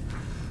hand.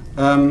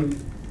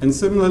 And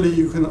similarly,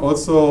 you can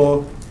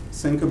also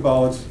think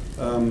about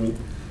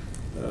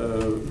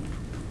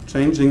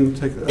changing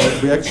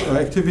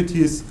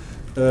activities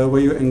where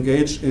you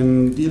engage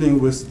in dealing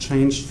with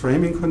changed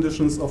framing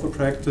conditions of a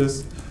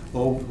practice,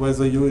 or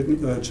whether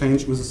you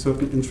change with a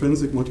certain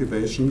intrinsic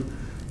motivation,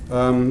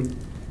 and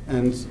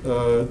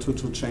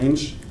to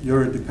change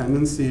your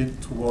dependency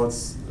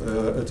towards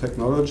a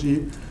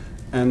technology,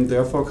 and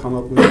therefore come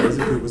up with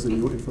basically with a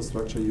new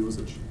infrastructure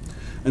usage.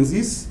 And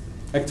these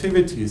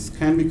activities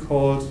can be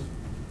called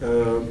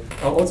are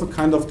also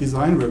kind of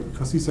design work,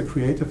 because these are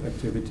creative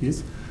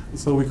activities, and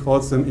so we call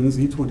them in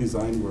situ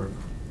design work.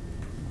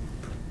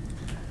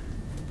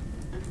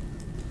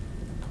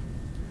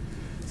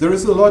 There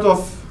is a lot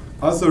of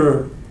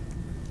other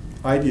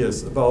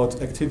ideas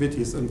about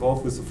activities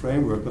involved with the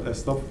framework, but I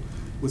stop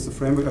with the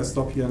framework. I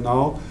stop here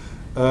now.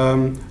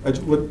 I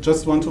would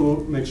just want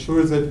to make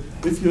sure that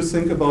if you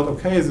think about,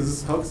 okay, this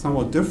is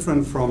somewhat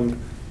different from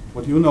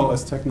what you know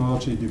as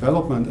technology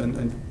development,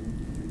 and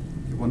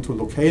you want to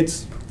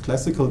locate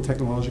classical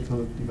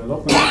technological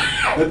development,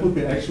 that would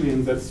be actually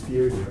in that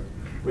sphere here,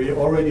 where you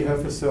already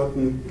have a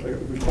certain,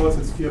 we call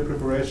it sphere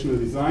preparational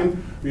design,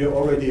 we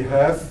already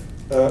have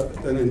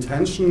an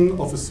intention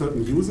of a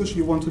certain usage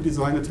you want to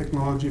design a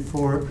technology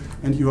for,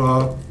 and you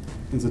are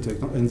in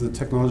the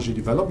technology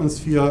development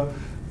sphere.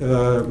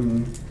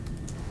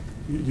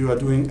 You are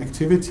doing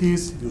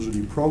activities,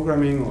 usually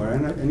programming or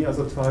any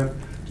other type,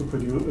 to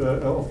produce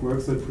of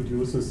works that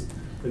produces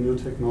a new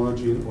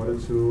technology in order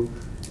to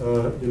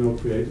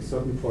create a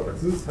certain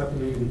product. This is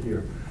happening in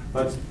here.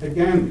 But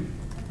again,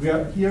 we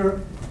are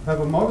here have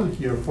a model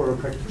here for a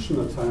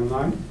practitioner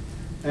timeline,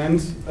 and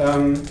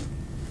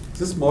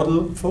this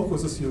model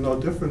focuses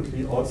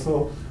differently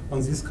also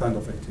on these kind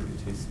of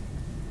activities.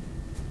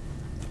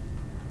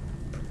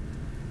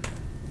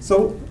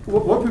 So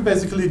what we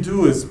basically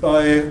do is,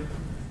 by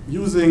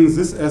using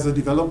this as a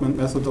development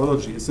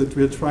methodology, is that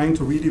we are trying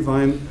to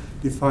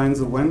define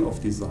the when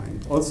of design.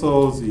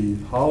 Also the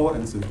how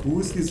and the who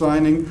is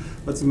designing,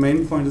 but the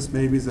main point is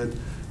maybe that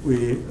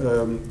we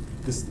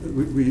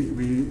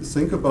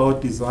think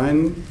about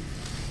design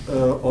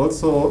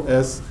also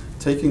as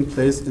taking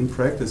place in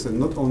practice and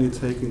not only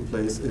taking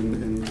place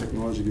in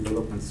technology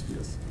development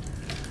spheres.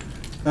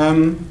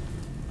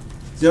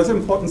 The other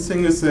important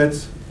thing is that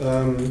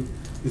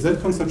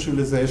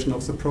conceptualization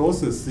of the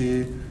process,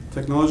 the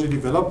technology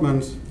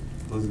development,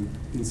 or the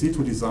in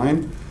situ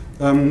design,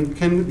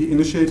 can be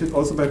initiated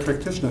also by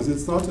practitioners.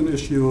 It's not an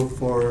issue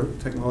for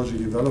technology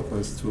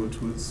developers to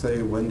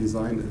say when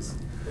design is.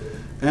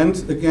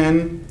 And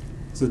again,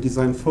 the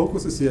design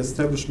focus is the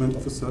establishment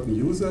of a certain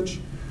usage,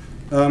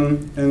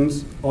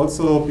 and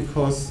also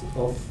because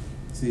of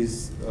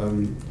these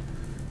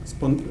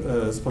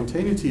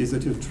spontaneity is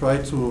that you try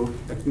to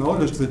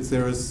acknowledge that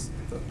there is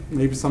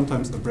maybe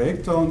sometimes a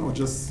breakdown, or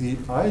just the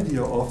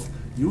idea of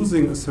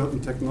using a certain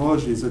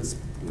technology that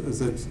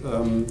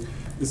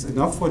is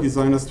enough for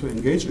designers to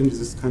engage in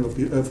this kind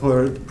of,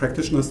 for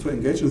practitioners to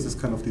engage in this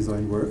kind of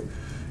design work.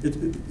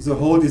 The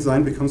whole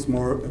design becomes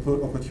more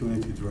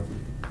opportunity driven.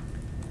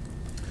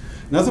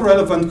 Another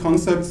relevant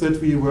concept that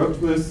we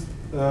worked with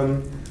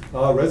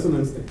are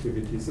resonance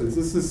activities, and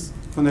this is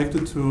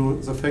connected to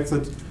the fact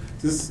that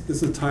this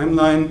is a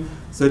timeline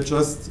that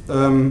just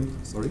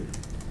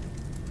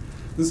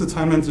this is a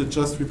timeline that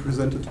just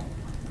represented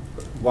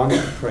one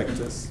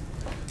practice.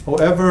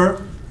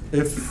 However,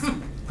 if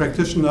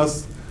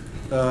practitioners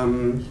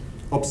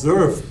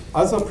observe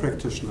other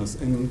practitioners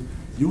in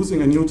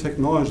using a new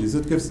technology,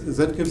 that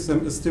gives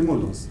them a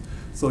stimulus.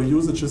 So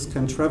usages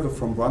can travel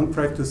from one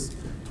practice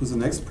to the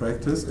next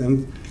practice,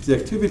 and the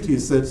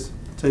activities that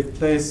take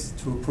place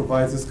to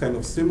provide this kind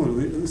of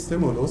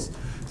stimulus,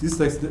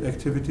 these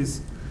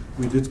activities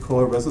we did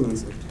call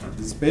resonance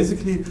activities.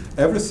 Basically,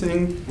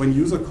 everything when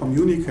users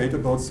communicate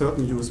about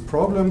certain use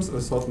problems or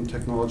certain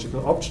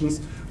technological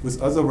options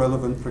with other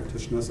relevant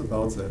practitioners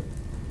about that.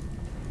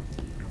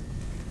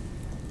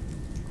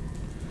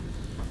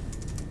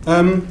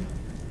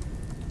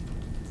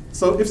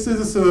 So if this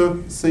is a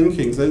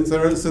thinking, then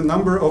there is a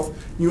number of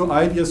new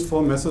ideas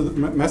for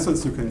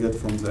methods you can get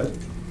from that.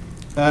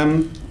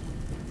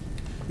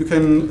 You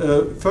can,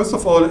 first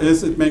of all,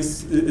 it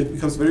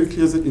becomes very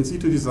clear that in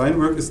situ design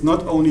work is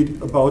not only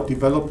about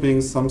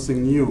developing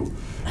something new,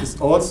 it's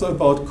also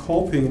about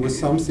coping with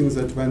something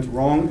that went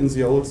wrong in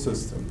the old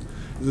system.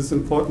 This is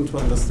important to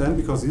understand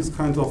because these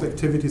kinds of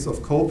activities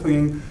of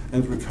coping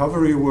and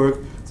recovery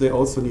work, they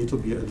also need to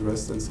be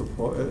addressed and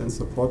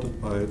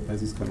supported by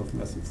these kind of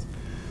methods.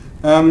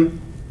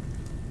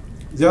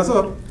 The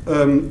other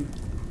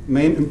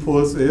main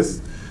impulse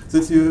is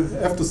that you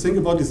have to think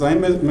about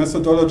design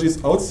methodologies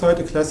outside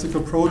a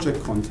classical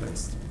project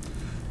context.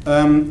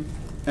 And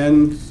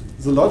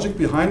the logic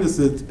behind is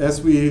that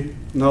as we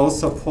now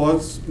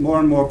support more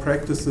and more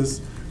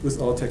practices with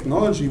our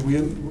technology,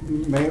 we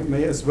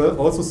may as well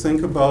also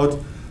think about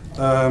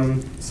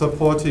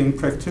supporting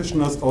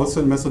practitioners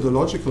also in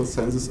methodological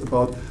senses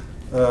about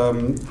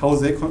how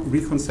they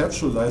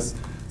reconceptualize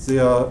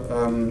their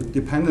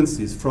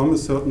dependencies from a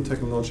certain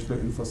technological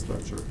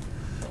infrastructure.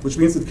 Which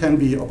means it can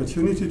be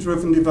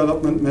opportunity-driven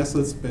development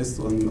methods based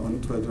on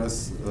to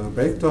address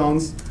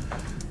breakdowns.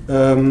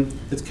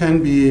 It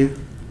can be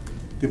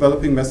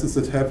developing methods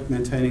that help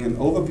maintaining an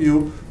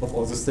overview of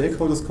all the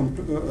stakeholders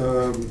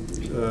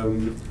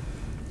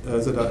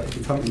that are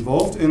become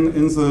involved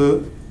in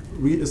the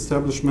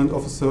re-establishment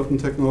of a certain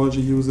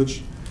technology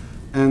usage,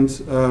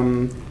 and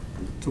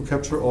to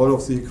capture all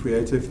of the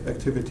creative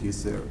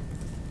activities there.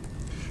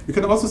 We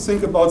can also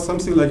think about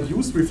something like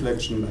use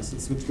reflection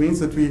methods, which means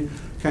that we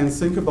can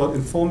think about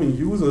informing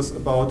users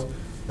about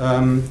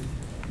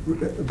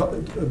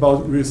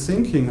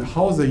rethinking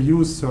how they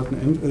use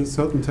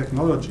certain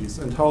technologies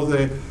and how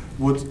they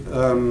would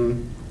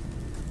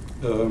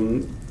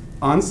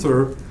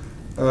answer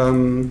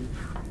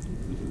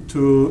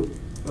to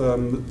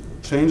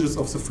changes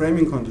of the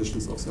framing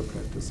conditions of their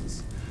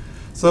practices.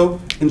 So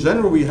in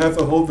general, we have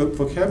a whole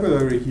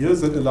vocabulary here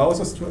that allows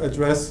us to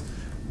address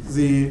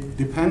the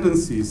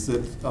dependencies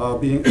that are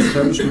being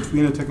established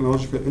between the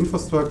technological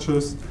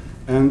infrastructures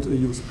and a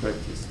use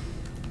practice.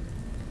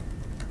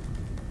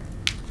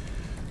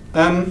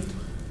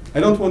 I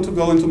don't want to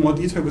go into more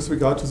detail with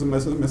regard to the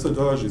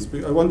methodologies,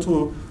 but I want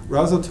to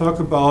rather talk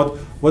about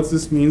what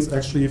this means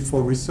actually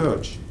for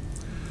research.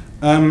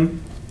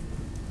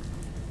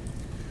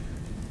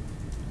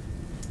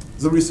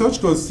 The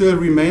research goal still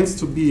remains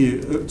to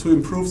be to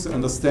improve the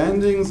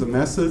understanding, the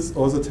methods,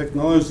 or the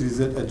technologies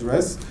that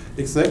address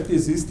exactly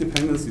these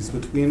dependencies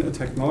between a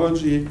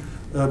technology,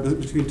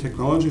 between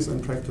technologies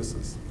and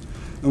practices.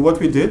 And what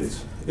we did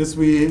is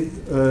we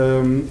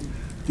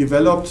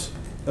developed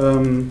a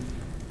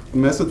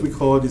method we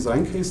call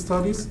design case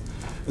studies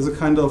as a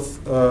kind of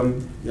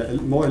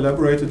more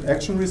elaborated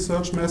action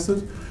research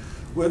method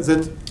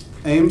that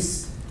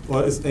aims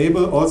or is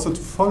able also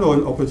to follow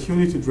an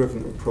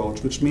opportunity-driven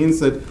approach, which means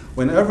that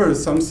whenever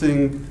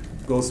something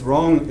goes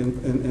wrong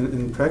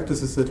in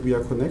practices that we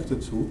are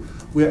connected to,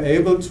 we are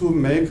able to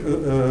make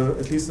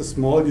at least a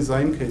small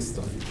design case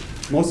study.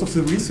 Most of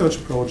the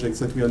research projects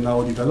that we are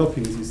now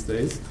developing these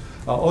days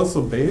are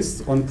also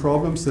based on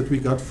problems that we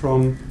got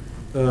from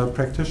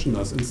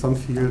practitioners in some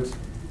field,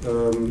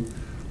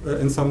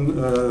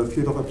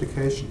 field of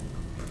application.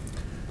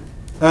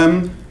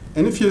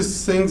 And if you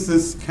think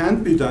this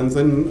can't be done,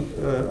 then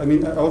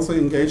I also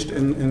engaged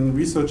in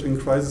research in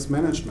crisis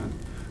management.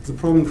 The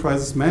problem in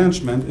crisis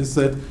management is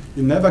that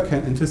you never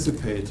can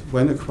anticipate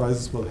when a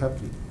crisis will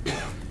happen,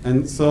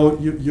 and so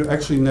you're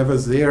actually never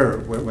there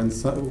when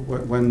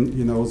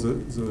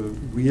the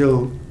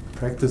real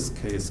practice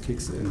case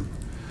kicks in,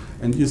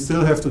 and you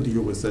still have to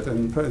deal with it.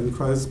 And in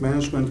crisis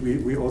management,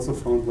 we also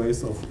found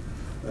ways of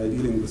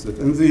dealing with it.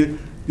 And the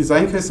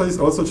design case studies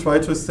also try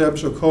to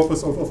establish a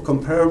corpus of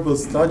comparable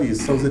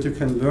studies so that you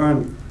can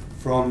learn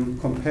from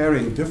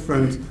comparing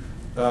different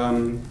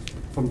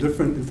from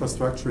different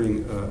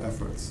infrastructuring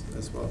efforts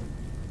as well.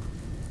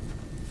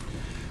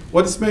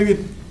 What is maybe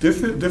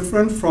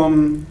different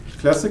from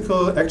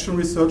classical action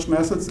research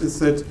methods is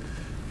that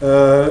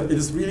it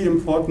is really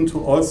important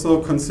to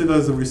also consider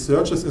the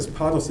researchers as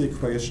part of the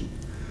equation,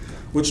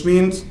 which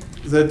means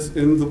that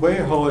in the way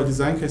how a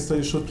design case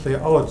study should play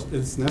out,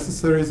 it's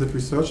necessary that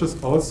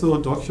researchers also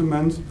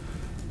document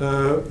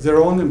their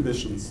own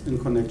ambitions in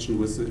connection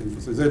with the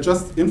infrastructure. They're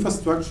just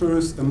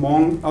infrastructures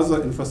among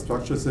other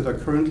infrastructures that are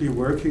currently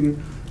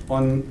working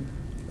on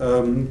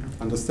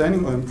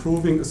understanding or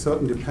improving a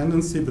certain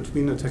dependency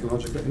between a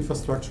technological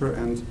infrastructure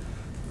and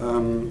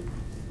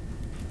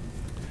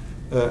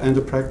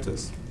a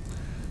practice.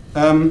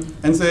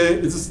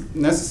 It is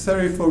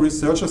necessary for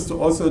researchers to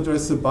also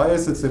address the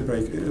bias that they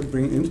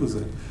bring into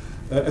that.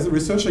 As a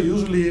researcher,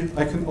 usually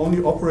I can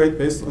only operate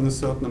based on a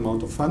certain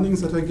amount of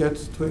fundings that I get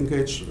to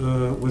engage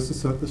with a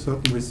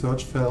certain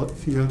research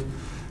field.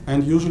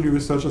 And usually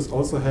researchers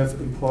also have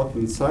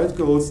important side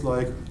goals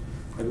like,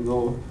 I don't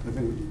know,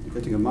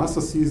 getting a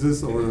master's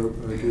thesis or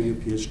doing a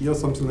PhD or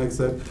something like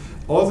that.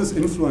 All this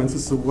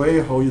influences the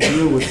way how you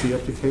deal with the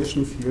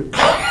application field.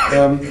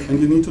 And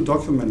you need to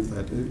document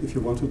that if you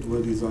want to do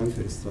a design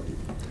case study.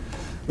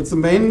 But the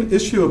main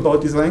issue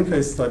about design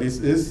case studies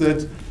is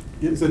that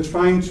they're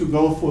trying to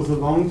go for the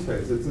long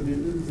tail.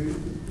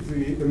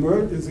 The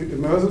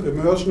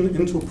immersion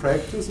into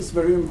practice is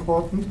very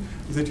important,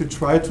 that you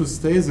try to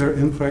stay there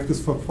in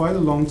practice for quite a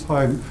long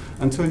time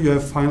until you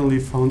have finally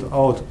found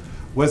out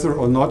whether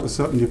or not a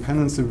certain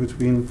dependency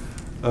between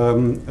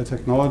a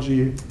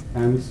technology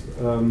and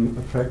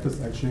a practice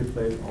actually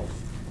played out.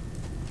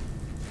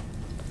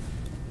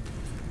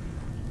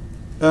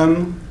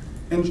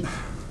 And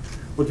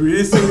what we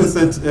really think is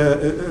that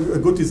a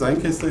good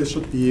design case study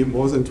should be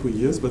more than 2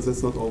 years, but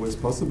that's not always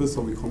possible,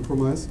 so we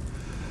compromise.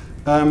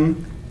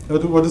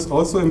 But what is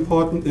also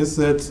important is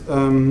that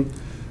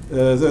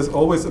there's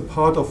always a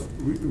part of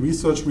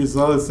research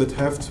results that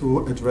have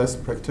to address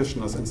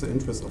practitioners and the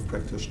interests of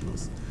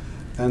practitioners.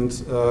 And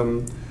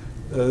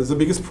the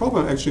biggest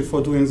problem actually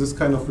for doing this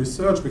kind of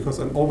research, because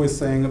I'm always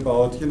saying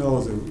about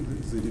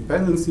the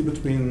dependency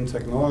between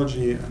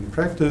technology and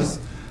practice,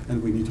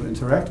 and we need to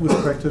interact with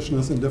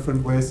practitioners in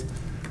different ways,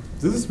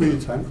 this is really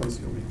time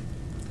consuming.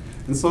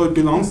 And so it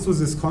belongs to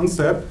this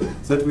concept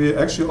that we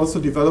actually also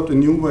developed a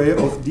new way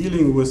of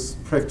dealing with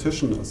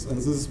practitioners, and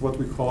this is what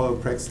we call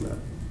PraxLab,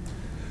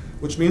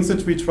 which means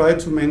that we try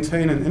to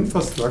maintain an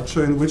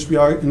infrastructure in which we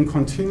are in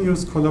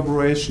continuous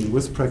collaboration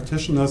with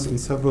practitioners in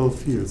several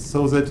fields,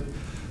 so that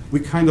we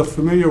kind of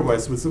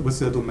familiarize with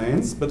their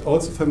domains, but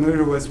also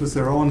familiarize with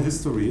their own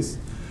histories,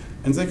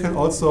 and they can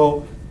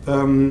also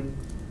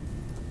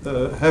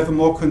have a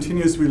more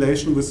continuous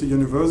relation with the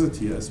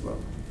university as well.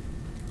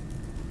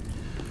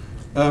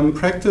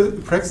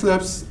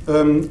 PraxLabs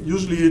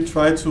usually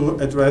try to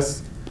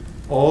address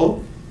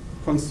all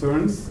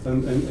concerns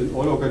and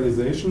all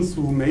organizations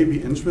who may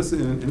be interested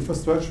in an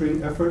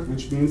infrastructuring effort,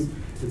 which means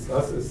it's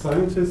us as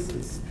scientists,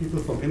 it's people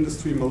from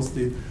industry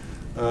mostly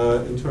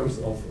in terms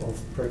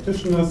of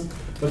practitioners,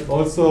 but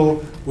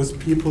also with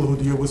people who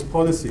deal with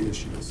policy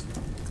issues.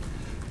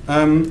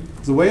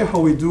 The way how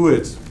we do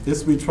it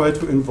is we try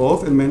to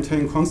involve and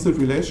maintain constant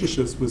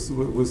relationships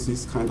with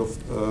these kind of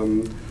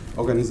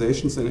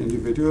organizations and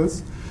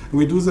individuals. And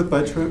we do that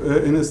by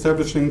in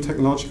establishing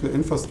technological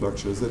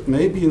infrastructures that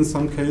may be in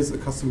some cases a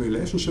customer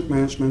relationship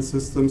management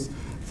systems.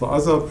 For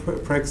other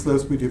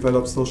PraxLabs, we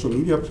develop social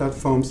media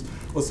platforms,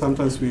 or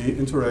sometimes we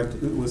interact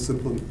with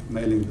simple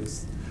mailing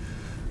lists.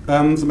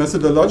 The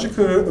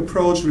methodological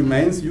approach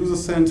remains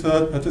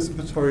user-centered,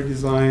 participatory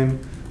design,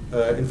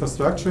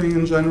 infrastructuring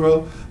in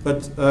general,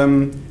 but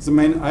the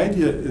main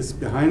idea is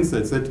behind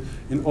that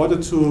in order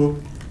to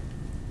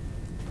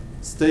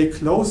stay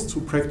close to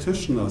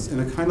practitioners in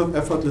a kind of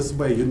effortless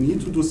way, you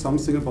need to do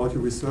something about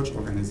your research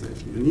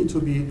organization. You need to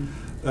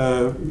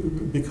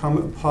become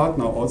a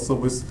partner also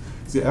with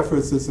the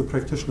efforts that the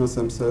practitioners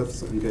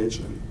themselves engage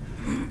in.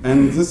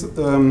 And this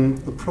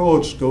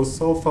approach goes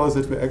so far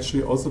that we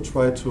actually also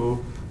try to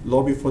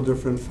lobby for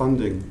different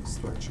funding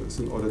structures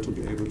in order to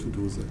be able to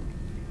do that.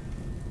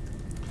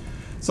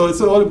 So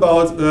it's all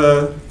about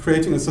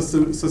creating a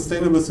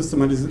sustainable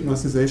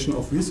systematization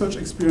of research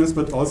experience,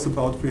 but also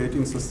about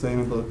creating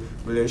sustainable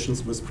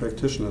relations with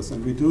practitioners.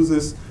 And we do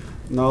this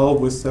now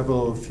with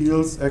several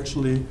fields,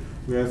 actually.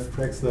 We have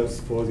PraxLabs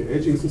for the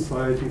Aging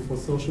Society, for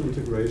social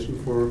integration,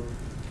 for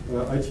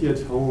IT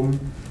at home,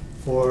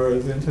 for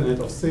the Internet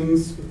of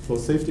Things, for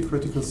safety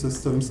critical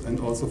systems, and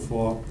also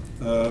for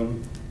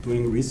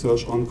doing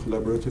research on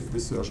collaborative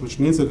research, which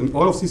means that in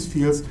all of these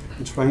fields,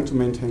 we're trying to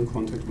maintain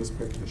contact with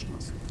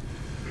practitioners.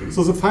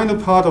 So the final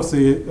part of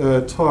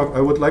the talk,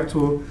 I would like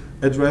to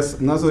address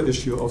another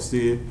issue of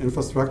the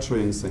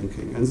infrastructuring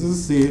thinking. And this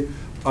is the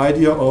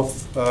idea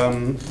of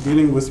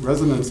dealing with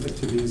resonance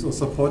activities or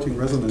supporting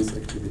resonance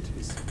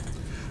activities.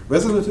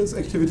 Resonance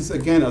activities,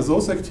 again, are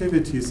those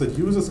activities that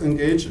users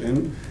engage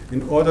in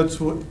order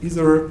to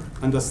either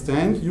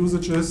understand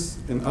usages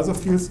in other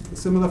fields,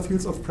 similar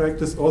fields of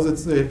practice, or that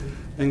they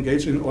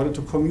engage in order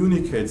to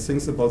communicate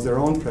things about their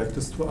own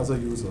practice to other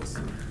users.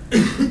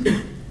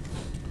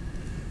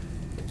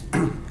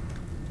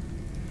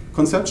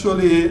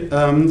 Conceptually,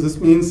 this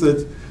means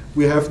that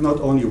we have not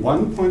only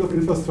one point of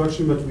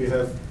infrastructure, but we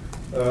have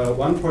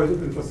one point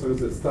of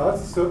infrastructure that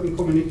starts certain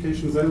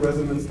communications, then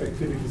resonance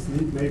activities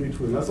lead maybe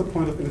to another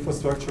point of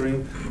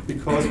infrastructuring,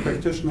 because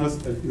practitioners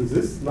in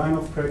this line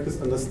of practice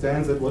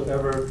understand that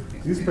whatever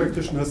these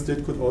practitioners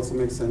did could also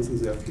make sense in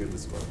their field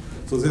as well.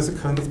 So there's a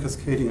kind of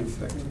cascading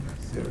effect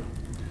there.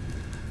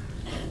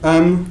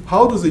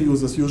 How do the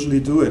users usually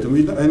do it?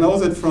 I know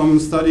that from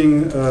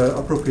studying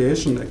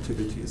appropriation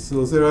activities.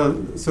 So there are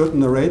certain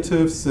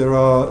narratives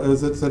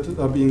that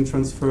are being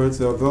transferred.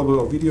 There are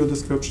verbal or video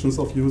descriptions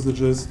of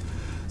usages.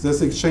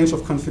 There's exchange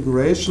of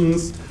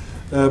configurations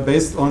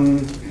based on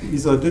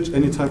either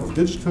any type of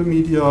digital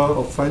media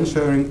or file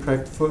sharing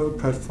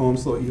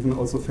platforms, or even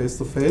also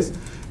face-to-face.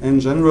 In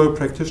general,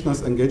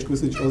 practitioners engage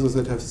with each other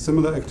that have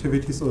similar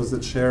activities or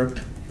that share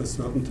a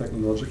certain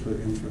technological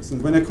interest.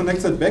 And when I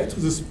connect that back to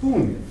the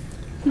spoon,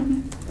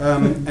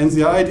 and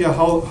the idea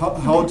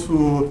how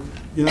to,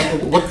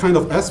 what kind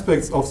of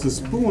aspects of the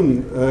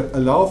spoon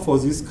allow for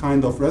these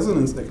kind of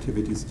resonance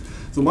activities.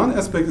 So one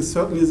aspect is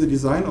certainly the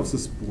design of the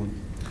spoon.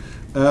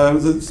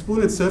 The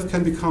spoon itself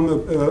can become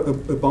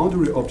a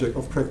boundary object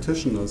of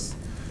practitioners.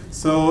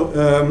 So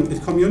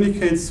it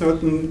communicates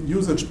certain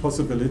usage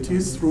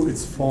possibilities through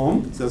its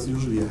form. There's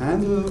usually a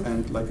handle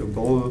and like a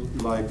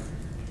bowl-like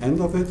end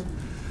of it.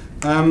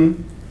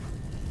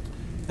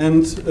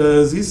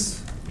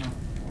 These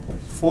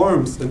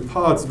forms and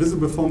parts,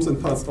 visible forms and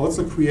parts,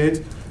 also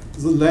create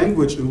the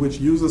language in which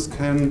users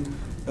can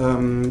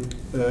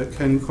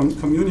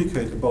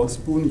communicate about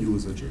spoon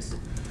usages.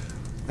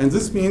 And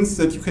this means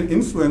that you can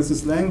influence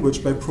this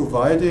language by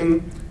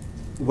providing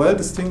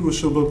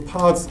well-distinguishable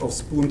parts of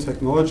spoon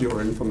technology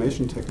or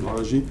information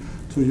technology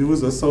to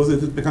users so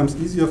that it becomes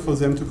easier for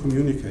them to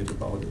communicate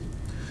about it.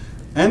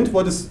 And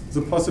what is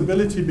the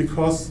possibility,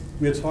 because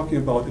we are talking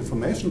about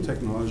information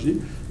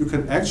technology, you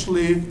can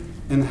actually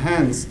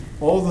enhance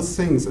all the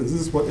things, and this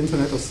is what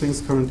Internet of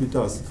Things currently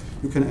does.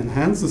 You can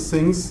enhance the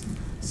things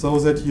so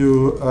that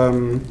you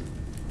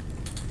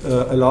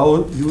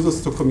allow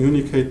users to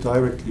communicate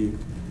directly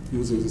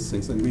using these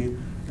things. And we,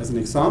 as an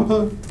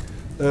example,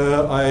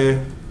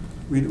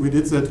 we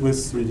did that with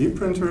 3D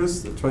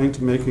printers, trying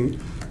to making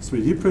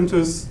 3D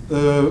printers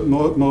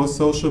more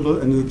sociable,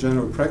 and the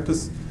general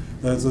practice,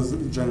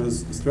 the general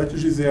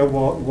strategy there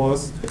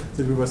was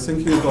that we were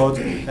thinking about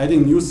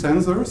adding new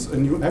sensors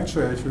and new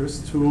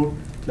actuators to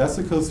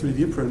classical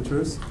 3D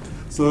printers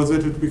so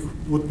that it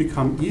would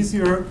become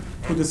easier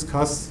to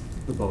discuss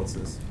about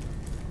this,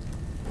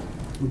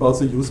 about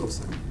the use of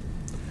them.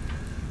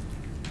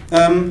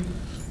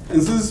 And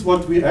this is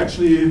what we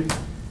actually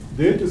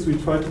did, is we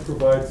tried to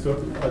provide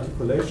certain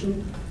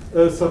articulation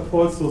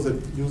support so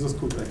that users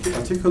could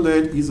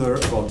articulate either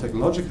about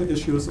technological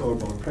issues or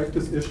about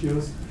practice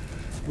issues.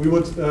 We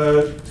would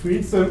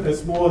treat them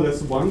as more or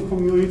less one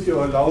community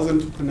or allow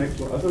them to connect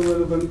to other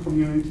relevant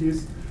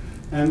communities.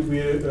 And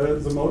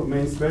the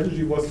main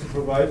strategy was to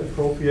provide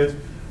appropriate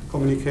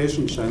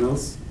communication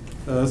channels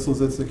so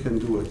that they can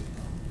do it.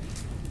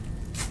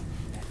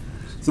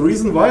 The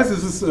reason why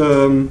this is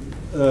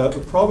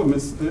a problem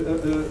is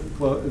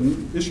well,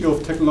 an issue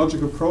of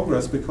technological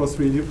progress, because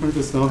 3D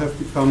printers now have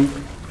become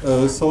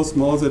so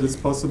small that it's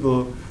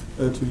possible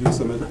to use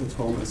them at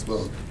home as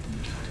well.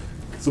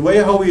 The way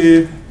how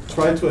we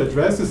try to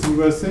address this, we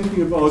were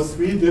thinking about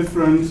 3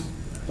 different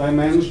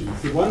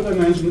dimensions. The one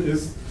dimension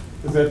is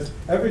that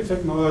every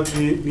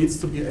technology needs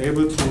to be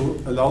able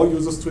to allow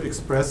users to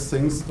express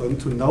things and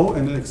to know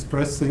and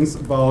express things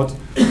about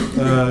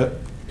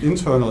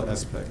internal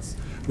aspects.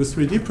 With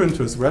 3D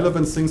printers,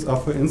 relevant things are,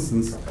 for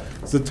instance,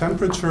 the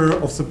temperature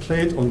of the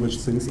plate on which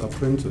things are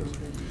printed.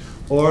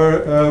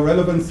 Or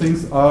relevant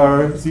things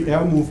are the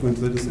air movement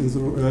that is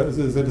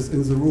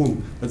in the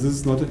room. But this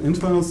is not an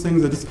internal thing,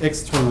 that is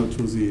external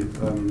to the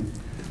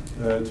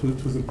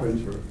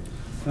printer.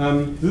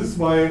 This is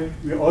why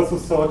we also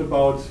thought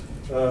about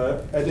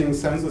adding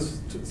sensors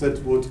that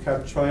would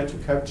try to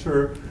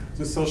capture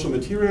the social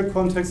material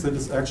context, that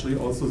is actually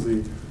also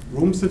the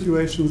room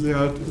situation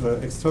there,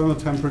 external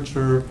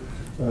temperature,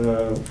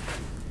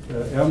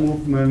 air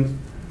movement,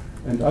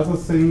 and other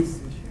things.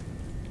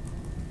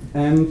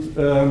 And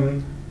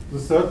the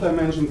third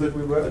dimension that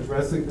we were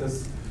addressing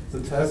is the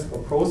task or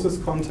process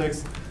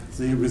context.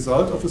 The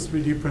result of the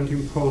 3D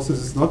printing process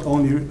is not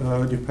only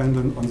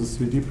dependent on the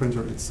 3D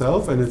printer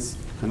itself and its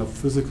kind of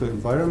physical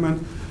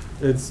environment,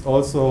 it's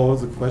also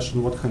the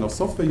question what kind of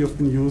software you've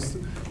been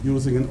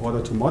using in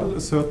order to model a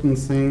certain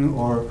thing,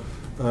 or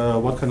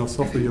what kind of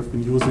software you've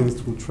been using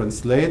to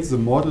translate the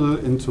model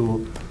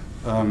into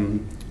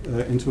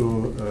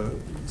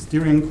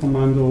steering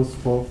commandos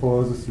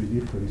for the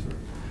 3D printer.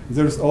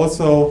 There is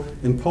also,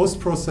 in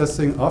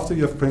post-processing, after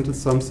you have printed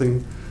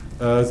something,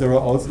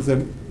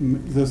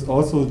 there's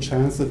also a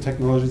chance that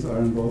technologies are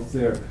involved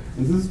there.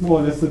 And this is more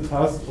or less the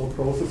task or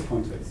process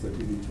context that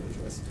we need to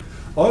address.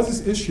 All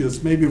these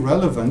issues may be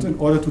relevant in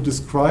order to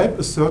describe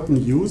a certain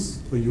use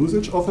or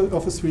usage of a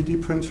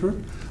 3D printer,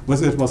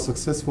 whether it was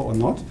successful or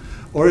not,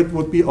 or it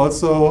would be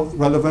also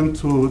relevant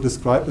to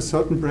describe a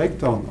certain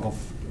breakdown of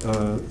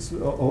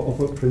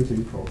a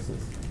printing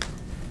process.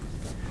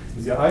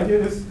 The idea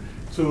is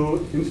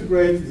to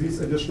integrate these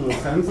additional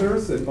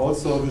sensors and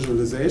also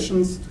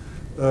visualizations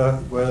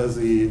where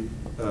the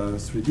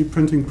 3D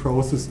printing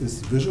process is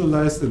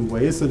visualized in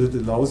ways that it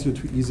allows you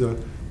to either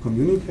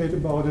communicate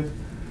about it,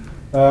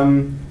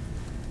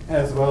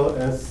 as well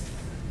as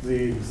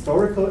the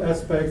historical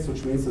aspects,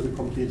 which means that a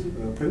complete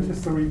print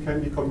history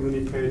can be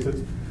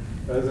communicated.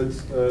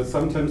 That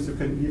sometimes you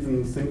can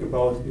even think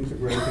about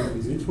integrating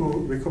in situ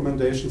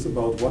recommendations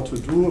about what to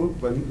do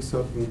when a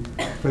certain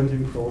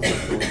printing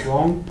process goes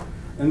wrong.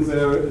 And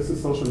there is a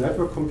social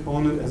network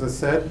component. As I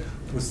said,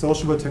 with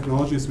social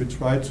technologies, we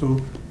try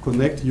to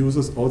connect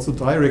users also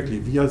directly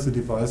via the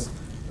device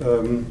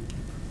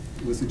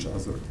with each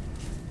other.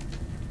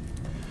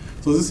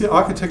 So this is the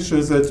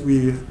architecture that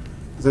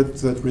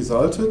that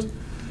resulted.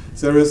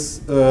 There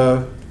is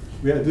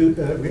we added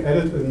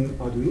an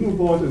Arduino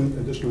board and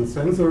additional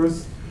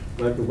sensors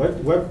like a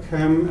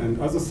webcam and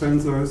other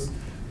sensors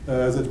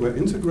that were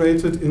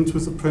integrated into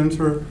the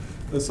printer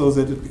so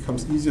that it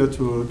becomes easier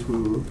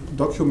to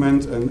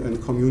document and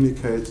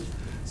communicate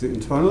the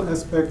internal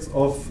aspects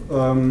of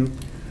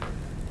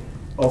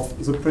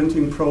the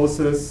printing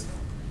process.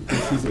 You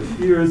can see that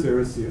here. There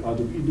is the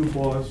Arduino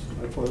board.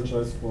 I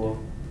apologize for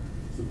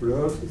the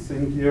blur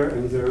thing here.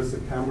 And there is a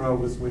camera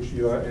with which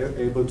you are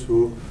able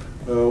to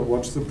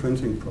watch the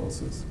printing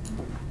process.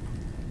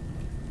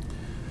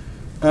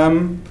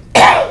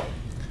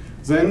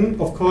 Then,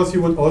 of course,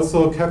 you would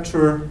also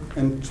capture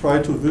and try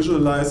to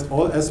visualize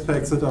all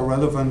aspects that are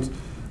relevant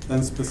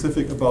and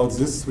specific about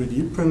this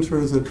 3D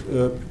printer that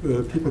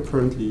people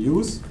currently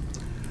use.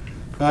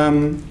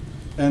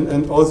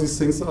 And all these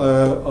things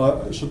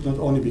should not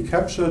only be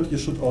captured, you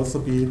should also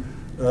be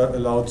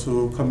allowed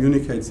to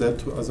communicate that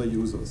to other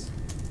users.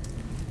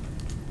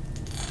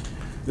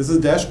 This is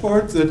a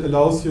dashboard that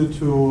allows you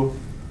to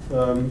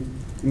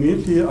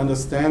immediately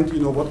understand,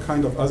 what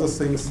kind of other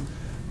things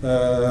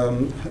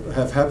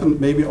have happened,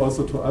 maybe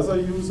also to other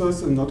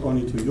users and not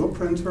only to your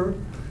printer.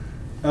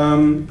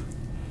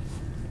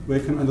 Where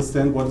you can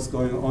understand what is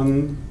going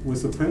on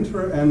with the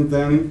printer, and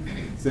then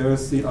there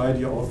is the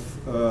idea of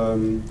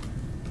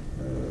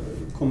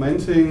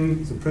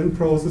commenting the print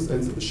process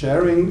and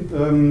sharing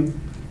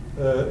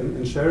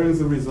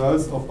the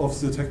results of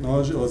the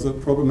technology or the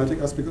problematic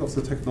aspect of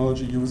the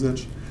technology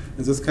usage.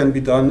 And this can be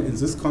done in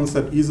this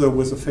concept either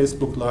with a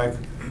Facebook-like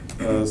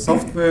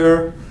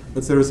software,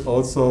 but there is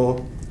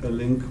also a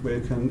link where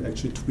you can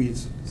actually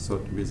tweet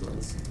certain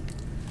results.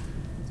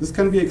 This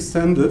can be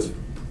extended.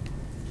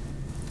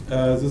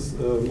 This is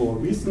a more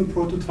recent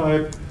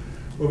prototype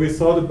where we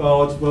thought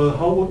about, well,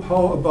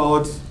 how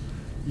about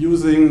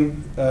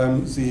using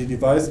the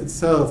device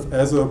itself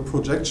as a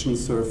projection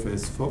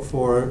surface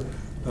for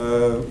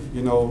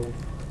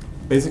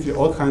basically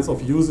all kinds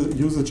of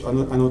usage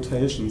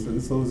annotations.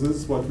 And so this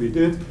is what we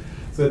did.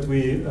 That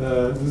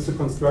this is a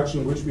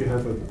construction in which we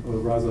have a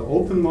rather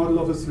open model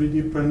of a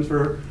 3D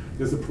printer.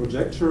 There's a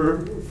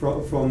projector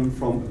from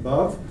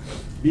above,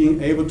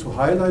 being able to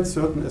highlight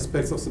certain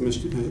aspects of the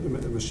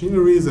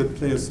machinery that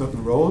play a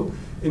certain role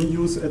in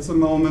use at the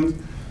moment,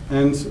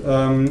 and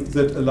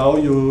that allow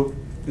you,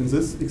 in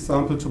this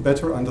example, to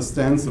better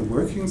understand the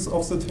workings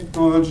of the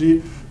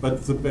technology.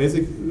 But the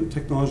basic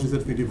technology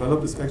that we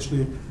developed is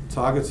actually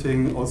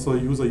targeting also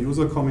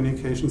user-user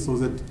communication so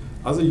that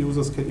other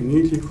users can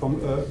immediately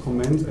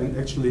comment and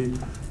actually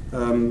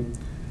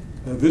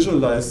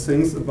visualize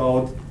things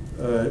about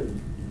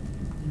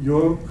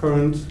your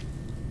current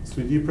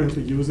 3D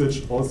printer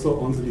usage also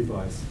on the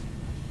device.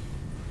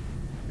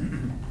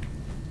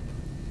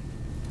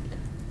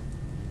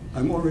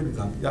 I'm already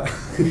done, yeah.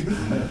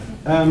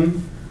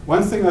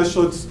 One thing I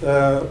should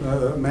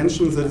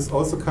mention that is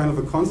also kind of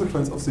a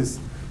consequence of this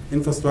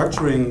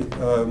infrastructuring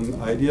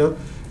idea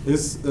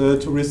is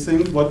to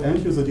rethink what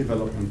end-user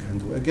development can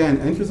do. Again,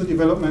 end-user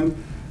development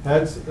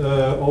had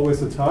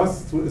always a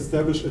task to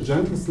establish a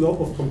gentle slope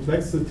of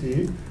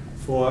complexity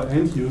for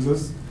end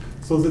users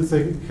so that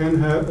they can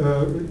have,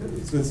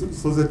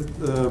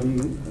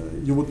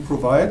 you would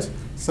provide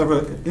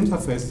several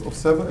interfaces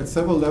at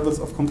several levels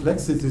of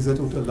complexity that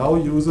would allow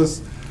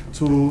users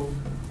to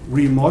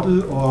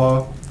remodel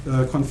or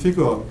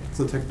configure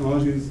the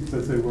technologies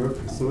that they work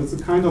with. So it's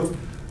a kind of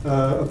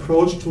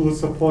approach to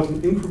support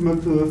an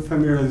incremental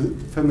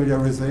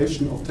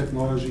familiarization of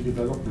technology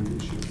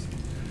development issues.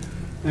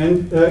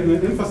 And in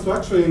an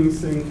infrastructuring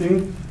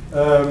thinking,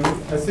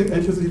 I think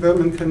end-user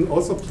development can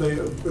also play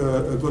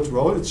a good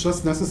role. It's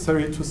just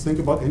necessary to think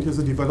about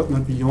end-user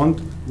development beyond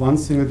one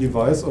single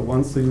device or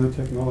one single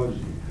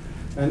technology.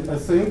 And I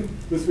think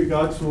with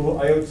regard to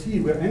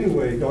IoT, we're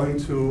anyway going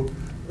to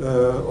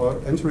or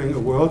entering a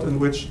world in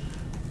which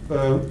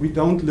we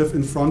don't live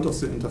in front of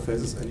the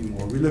interfaces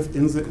anymore. We live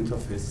in the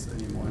interfaces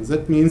anymore. And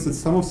that means that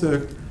some of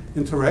the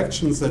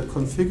interactions that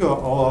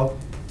configure our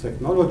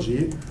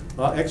technology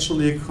are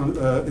actually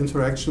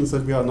interactions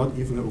that we are not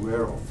even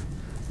aware of.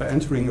 By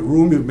entering a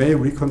room, you may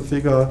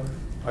reconfigure,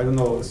 I don't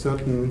know, a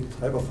certain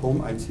type of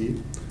home IT,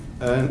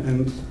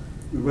 and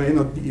we may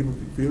not be able,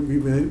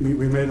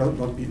 we may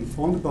not be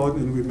informed about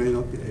it, and we may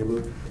not be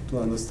able to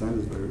understand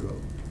it very well.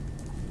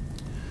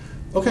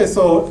 Okay,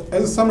 so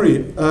as a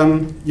summary,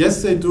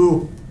 yes, they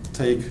do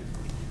take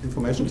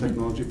information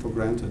technology for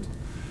granted.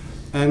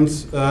 And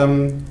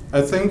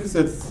I think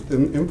that's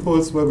an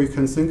impulse where we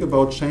can think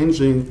about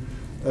changing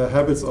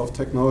habits of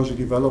technology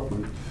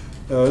development.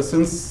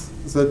 Since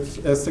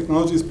that as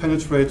technologies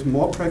penetrate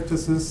more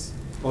practices,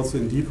 also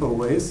in deeper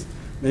ways,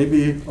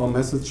 maybe our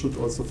methods should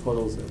also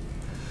follow that.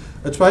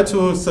 I try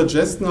to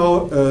suggest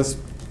now a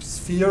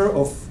sphere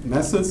of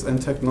methods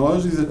and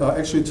technologies that are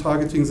actually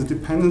targeting the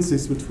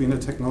dependencies between a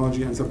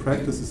technology and the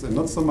practices, and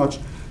not so much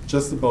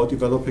just about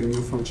developing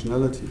new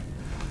functionality.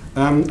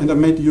 And I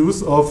made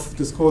use of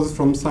discourses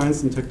from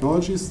science and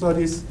technology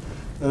studies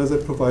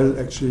that provided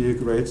actually a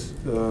great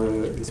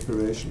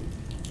inspiration.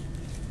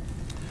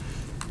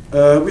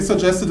 We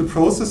suggested a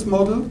process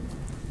model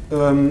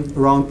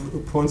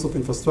around points of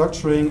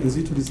infrastructuring, in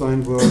situ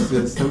design work,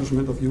 the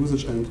establishment of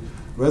usage and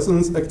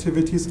resonance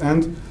activities,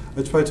 and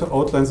I try to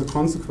outline the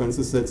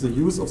consequences that the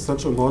use of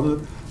such a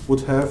model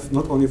would have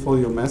not only for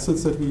your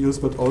methods that we use,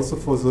 but also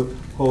for the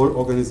whole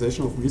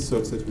organization of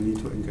research that we need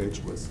to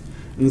engage with.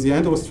 In the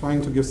end, I was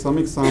trying to give some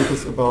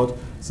examples about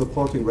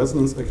supporting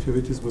resonance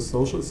activities with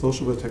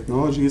sociable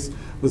technologies,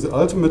 where the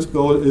ultimate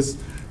goal is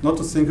not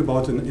to think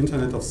about an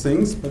Internet of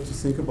Things, but to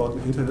think about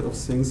an Internet of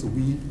Things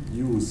we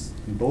use.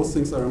 And both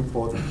things are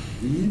important.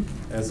 We,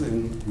 as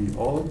in we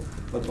all,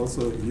 but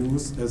also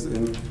use, as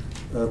in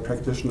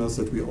practitioners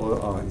that we all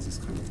are in this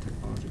kind of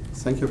technology.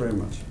 Thank you very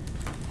much.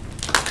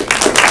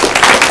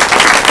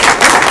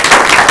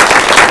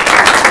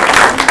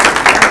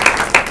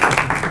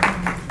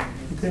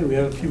 Okay, we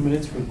have a few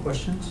minutes for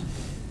questions.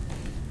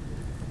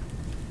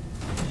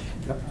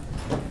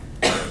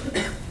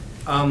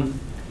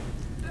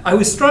 I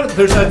was struck,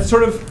 there's a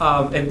sort of,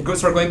 and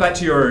sort of going back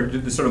to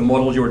the sort of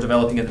model you were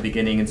developing at the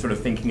beginning and sort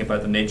of thinking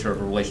about the nature of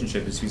a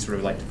relationship between sort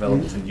of like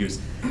development and use.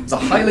 It's a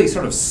highly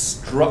sort of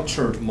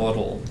structured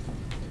model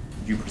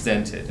you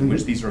presented, in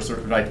which these are sort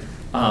of right,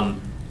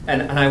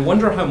 and I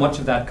wonder how much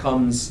of that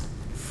comes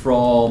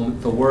from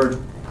the word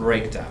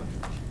breakdown,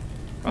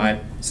 right?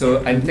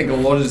 So I think a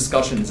lot of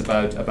discussions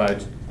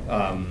about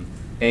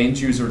end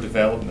user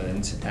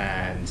development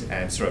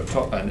and sort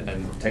of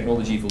and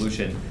technology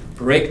evolution,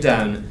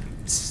 breakdown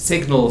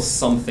signals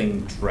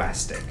something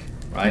drastic,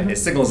 right? It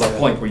signals a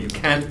point where you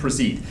can't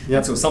proceed,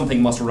 and so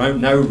something must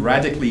now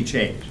radically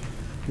change.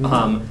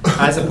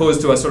 As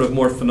opposed to a sort of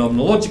more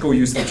phenomenological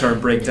use of the term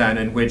breakdown,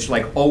 in which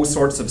like all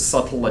sorts of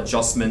subtle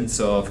adjustments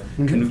of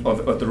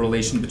the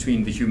relation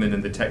between the human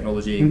and the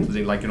technology,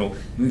 including like, you know,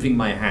 moving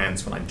my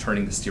hands when I'm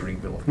turning the steering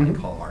wheel of my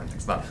car and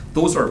things like that.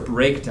 Those are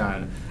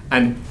breakdown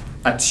and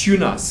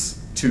attune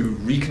us to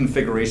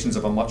reconfigurations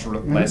of a much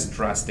less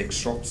drastic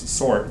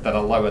sort that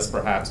allow us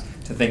perhaps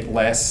to think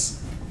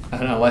less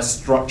in a less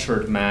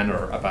structured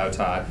manner about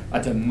a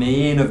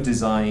domain of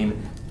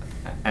design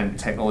and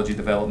technology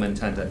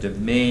development and a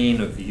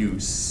domain of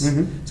use.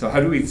 So how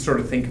do we sort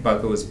of think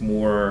about those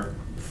more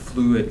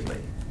fluidly?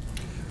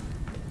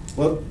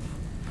 Well,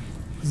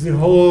 the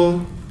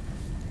whole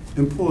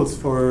impulse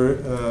for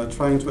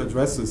trying to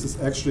address this is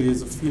actually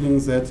the feeling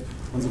that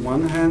on the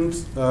one hand,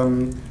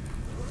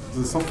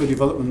 the software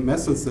development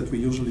methods that we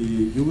usually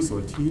use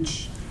or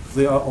teach,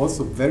 they are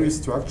also very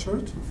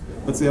structured,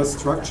 but they are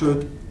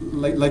structured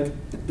like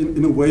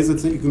in a way that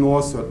they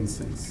ignore certain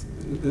things.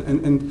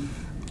 And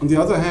on the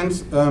other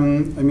hand, I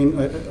mean,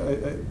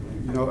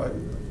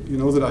 you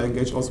know that I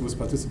engage also with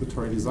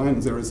participatory design.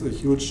 There is a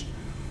huge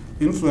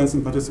influence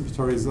in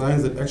participatory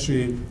design that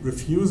actually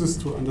refuses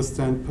to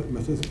understand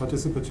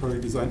participatory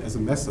design as a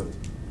method.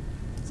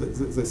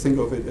 They think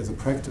of it as a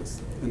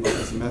practice and not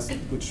as a method,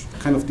 which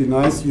kind of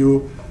denies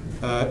you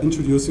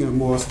introducing a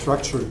more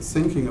structured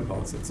thinking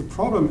about it. The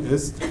problem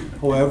is,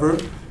 however,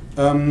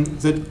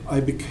 that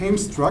I became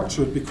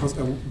structured because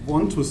I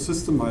want to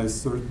systemize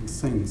certain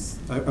things.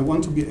 I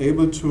want to be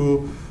able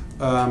to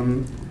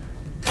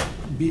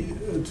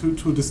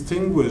to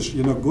distinguish,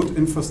 you know, good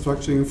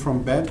infrastructure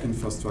from bad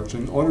infrastructure.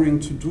 In order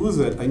to do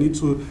that, I need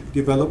to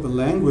develop a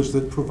language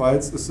that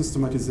provides a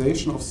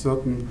systematization of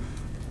certain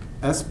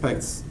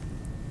aspects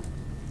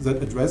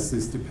that address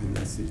this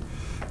dependency.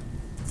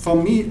 For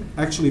me,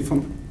 actually,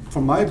 from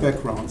my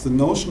background, the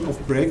notion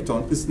of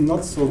breakdown is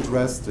not so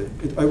drastic.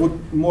 I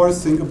would more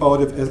think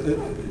about it as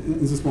in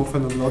this more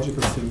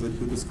phenomenological thing that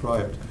you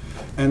described.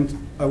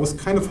 And I was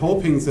kind of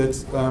hoping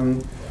that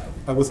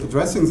I was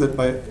addressing that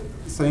by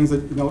saying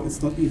that, you know,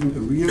 it's not even a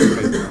real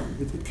breakdown.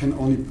 It can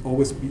only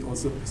always be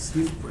also a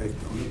perceived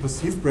breakdown. A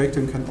perceived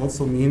breakdown can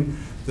also mean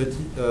that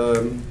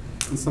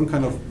in some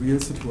kind of real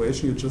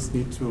situation, you just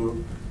need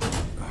to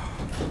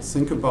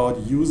think about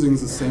using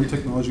the same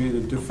technology in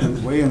a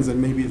different way, and then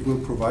maybe it will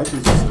provide you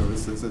the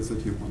services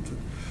that you wanted.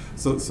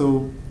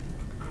 So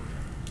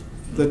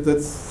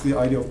that's the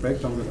idea of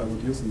breakdown that I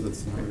would use in that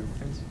scenario.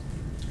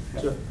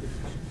 Sure.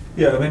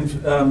 Yeah, I mean,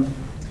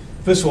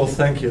 first of all,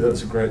 thank you. That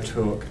was a great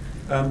talk.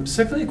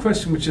 Secondly, a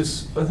question which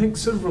is, I think,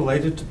 sort of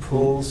related to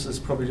Paul's. It's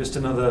probably just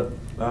another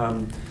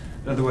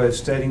way of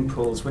stating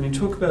Paul's. When you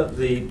talk about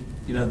the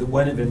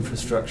when of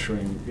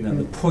infrastructuring,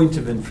 the point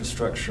of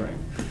infrastructuring.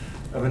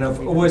 I mean, I've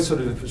always thought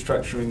of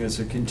infrastructuring as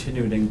a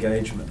continued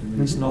engagement. I mean,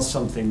 it's not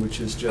something which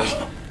is just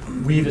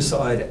we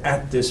decide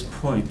at this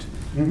point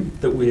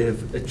that we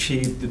have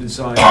achieved the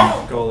design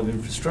goal of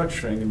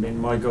infrastructuring. I mean,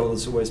 my goal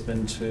has always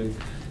been to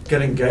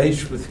get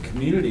engaged with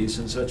communities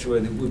in such a way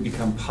that we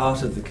become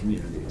part of the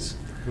communities.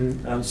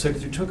 So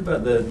could you talk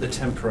about the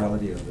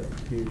temporality of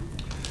it?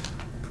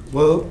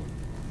 Well,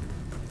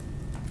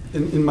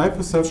 in my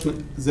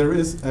perception, there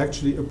is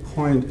actually a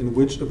point in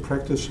which a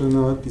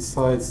practitioner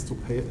decides to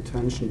pay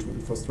attention to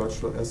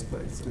infrastructural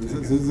aspects. And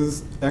this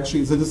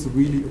is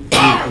really a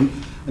point.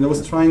 And I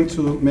was trying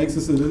to make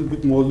this a little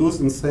bit more loose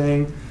in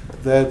saying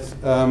that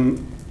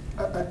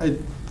I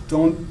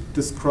don't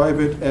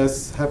describe it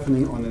as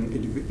happening on an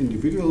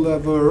individual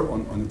level,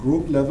 on a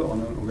group level,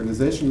 on an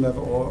organization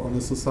level, or on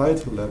a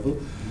societal level.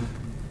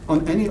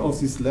 On any of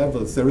these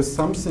levels, there is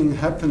something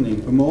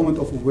happening, a moment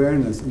of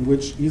awareness in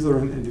which either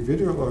an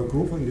individual or a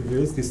group of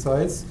individuals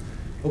decides,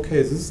 okay,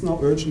 this is now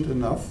urgent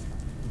enough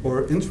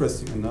or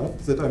interesting enough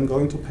that I'm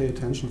going to pay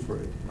attention for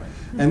it. Right.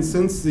 And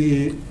since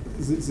the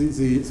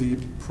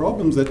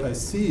problems that I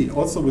see,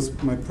 also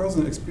with my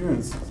personal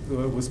experience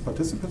with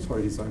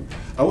participatory design,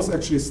 I was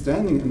actually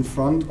standing in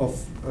front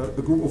of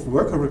a group of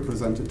worker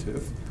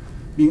representatives,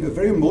 being a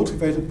very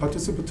motivated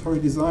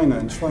participatory designer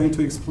and trying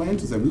to explain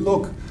to them,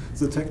 look,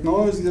 the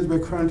technology that we're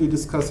currently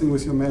discussing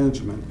with your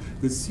management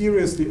will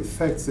seriously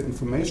affect the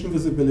information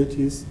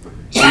visibilities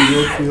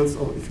in your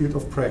field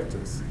of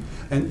practice.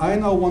 And I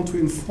now want to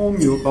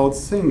inform you about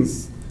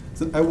things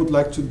that I would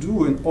like to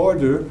do in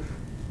order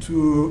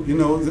to,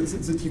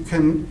 that you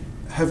can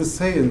have a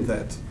say in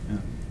that. Yeah.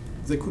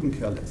 They couldn't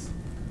care less.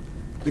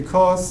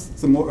 Because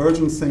the more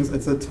urgent things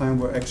at that time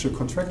were actual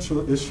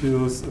contractual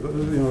issues.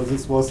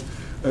 This was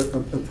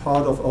a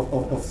part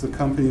of the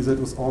company that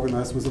was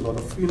organized with a lot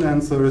of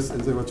freelancers,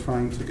 and they were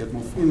trying to get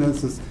more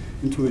freelancers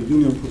into a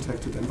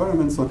union-protected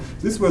environment. So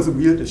these were the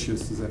real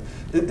issues to them.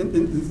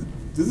 And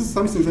this is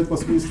something that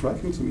was really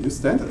striking to me. You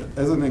stand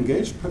as an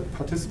engaged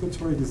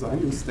participatory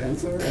designer, you stand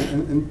there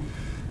and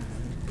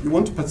you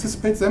want to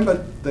participate them,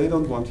 but they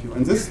don't want you.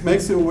 And this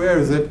makes you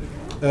aware that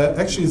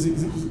actually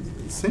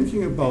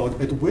thinking about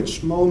at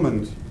which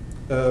moment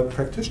a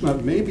practitioner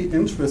may be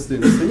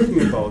interested in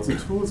thinking about the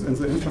tools and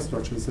the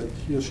infrastructures that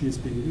he or she is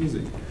being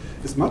using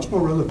is much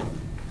more relevant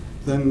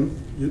than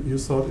you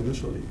thought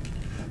initially.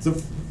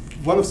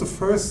 One of the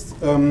first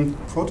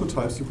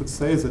prototypes, you could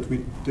say, that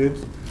we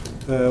did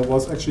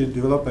was actually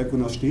developed by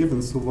Gunnar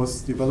Stevens, who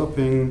was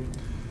developing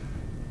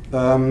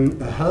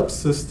a help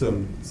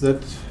system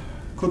that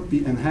could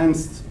be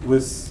enhanced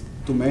with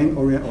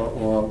domain-oriented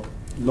or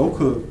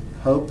local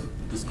help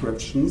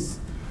descriptions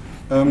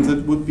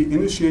that would be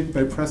initiated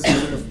by pressing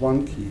the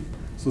F1 key.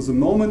 So the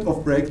moment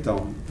of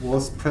breakdown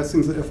was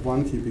pressing the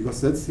F1 key,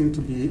 because that seemed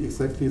to be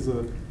exactly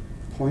the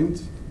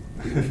point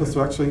in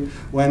infrastructuring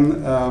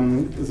when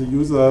the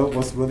user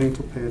was willing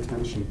to pay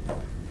attention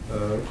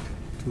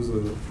to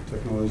the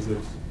technology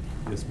that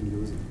he has been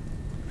using.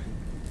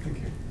 Thank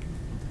you.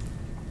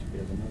 We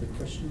have another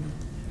question?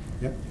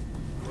 Yeah.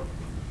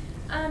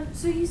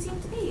 So you seem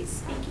to be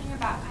speaking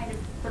about kind of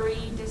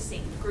three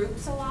distinct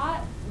groups a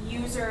lot: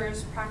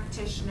 users,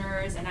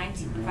 practitioners, and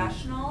IT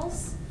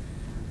professionals.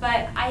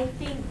 But I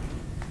think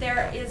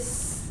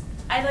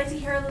I'd like to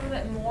hear a little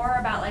bit more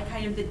about like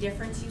kind of the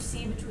difference you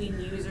see between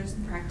users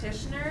and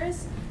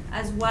practitioners,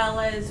 as well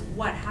as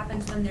what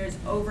happens when there's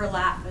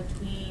overlap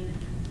between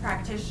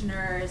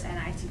practitioners and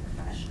IT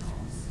professionals.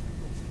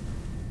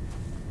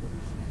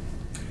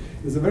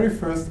 It's the very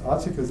first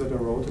article that I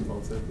wrote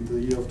about that in the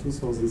year of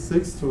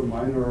 2006 to a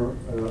minor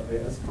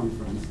AS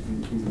conference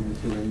in the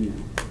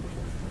Mediterranean.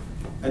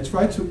 I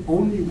tried to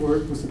only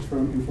work with the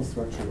term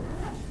infrastructure.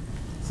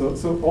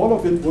 So all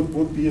of it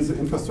would be the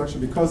infrastructure,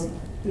 because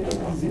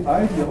the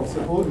idea of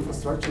the whole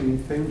infrastructure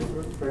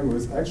framework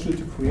is actually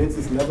to create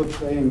this level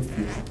playing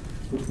field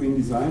between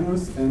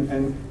designers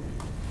and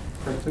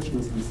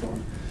practitioners and so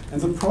on. And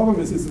the problem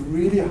is it's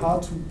really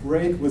hard to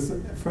break with,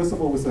 first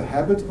of all, with the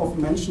habit of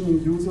mentioning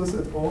users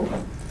at all.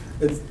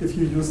 If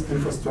you use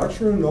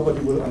infrastructure, nobody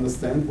will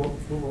understand how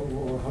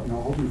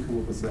do you come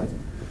up with that.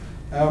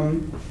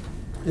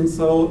 And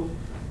so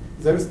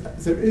there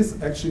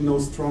is actually no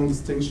strong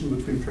distinction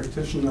between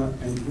practitioner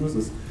and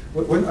users.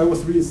 When I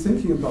was really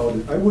thinking about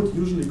it, I would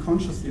usually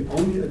consciously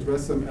only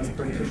address them as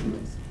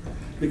practitioners.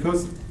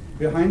 Because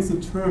behind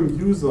the term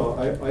user,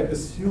 I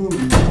assume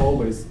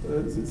always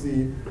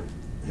the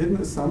hidden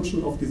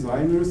assumption of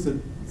designers that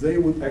they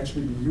would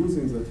actually be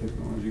using the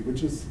technology,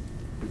 which is,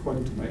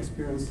 according to my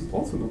experience,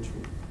 also not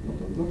true.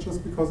 Not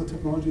just because the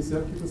technology is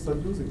there, people start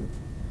using it.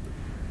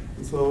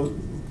 And so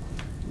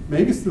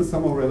maybe still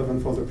somehow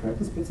relevant for the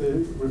practice, but they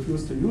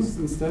refuse to use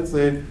it. Instead,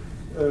 they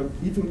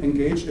even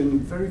engage in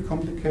very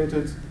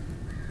complicated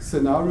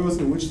scenarios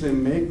in which they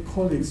make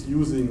colleagues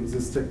using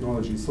this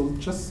technology, so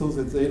just so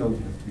that they don't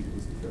have to be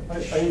using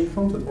it. I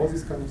encountered all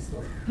this kind of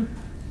stuff.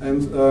 And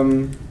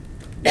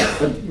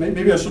but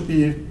maybe I should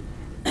be,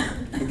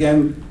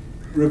 again,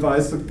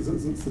 revise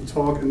the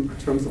talk in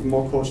terms of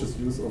more cautious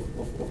use of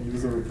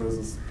user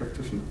versus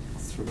practitioner.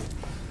 That's true.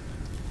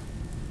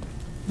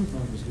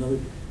 There's another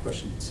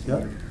question.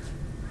 Yeah.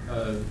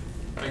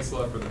 Thanks a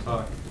lot for the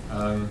talk.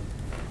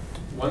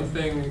 One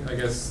thing, I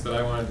guess, that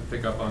I wanted to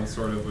pick up on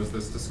sort of was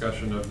this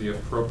discussion of the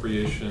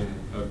appropriation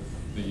of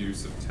the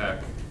use of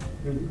tech.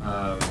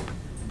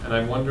 And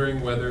I'm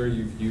wondering whether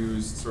you've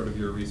used sort of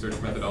your research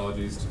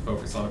methodologies to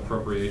focus on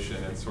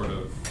appropriation in sort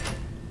of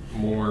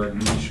more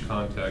niche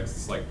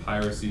contexts like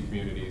piracy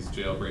communities,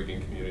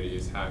 jailbreaking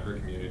communities, hacker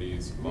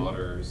communities,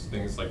 modders,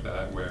 things like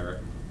that,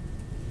 where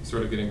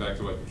sort of getting back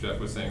to what Jeff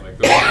was saying, like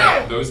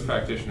those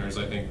practitioners,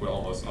 I think, will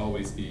almost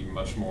always be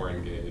much more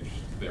engaged.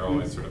 They're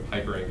always sort of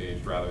hyper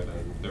engaged rather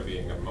than there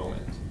being a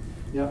moment.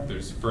 Yeah.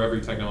 For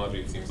every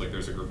technology, it seems like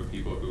there's a group of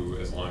people who,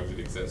 as long as it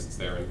exists,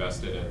 they're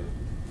invested in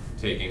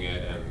taking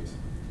it, and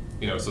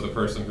so the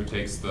person who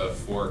takes the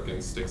fork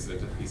and sticks it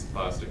into a piece of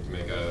plastic to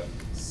make a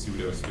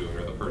pseudo spoon,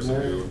 or the person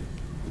who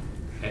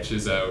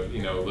etches out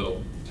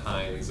little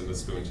tines in the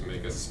spoon to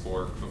make a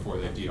spork before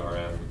they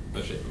DRM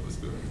the shape of a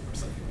spoon or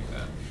something like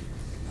that.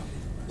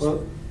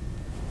 Well,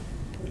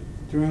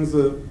 during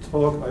the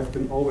talk, I've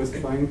been always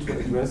trying to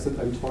address it.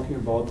 I'm talking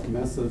about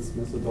methods,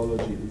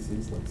 methodology, and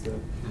things like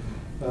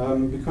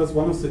that. Because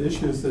one of the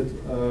issues that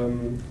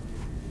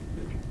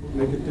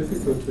make it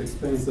difficult to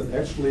explain is that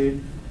actually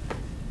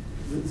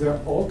there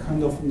are all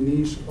kind of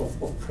niche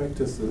of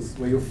practices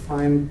where you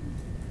find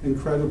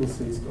incredible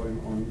things going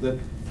on that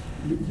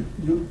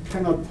you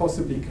cannot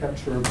possibly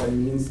capture by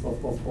means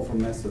of a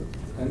method.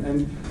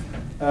 And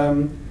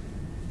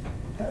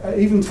I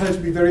even try to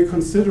be very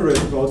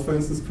considerate about, for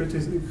instance,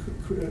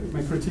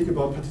 my critique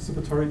about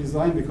participatory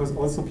design, because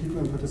also people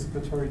in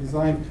participatory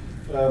design,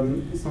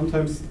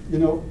 sometimes,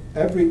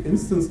 every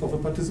instance of a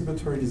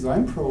participatory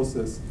design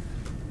process,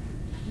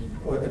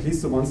 or at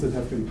least the ones that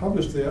have been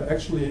published, they are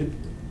actually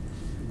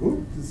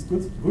good. It's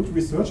good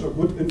research or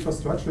good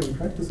infrastructure in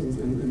practice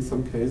in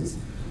some cases.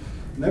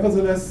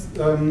 Nevertheless,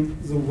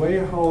 the way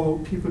how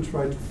people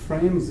try to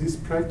frame these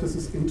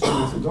practices into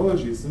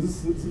methodologies,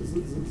 this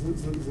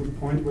is the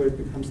point where it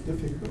becomes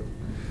difficult.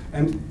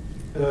 And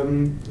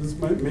this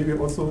might maybe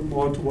also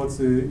more towards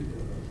the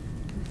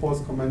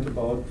Paul's comment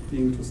about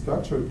being too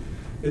structured.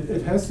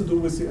 It has to do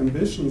with the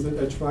ambitions that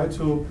I try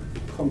to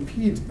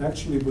compete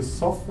actually with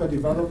software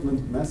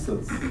development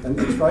methods, and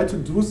I try to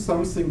do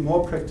something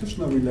more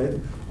practitioner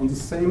related on the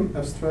same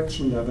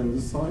abstraction level, and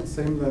the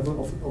same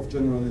level of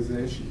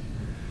generalization.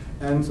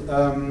 And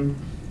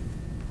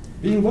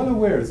being well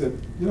aware that,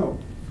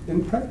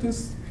 in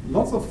practice,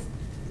 lots of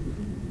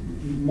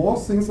more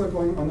things are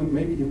going on and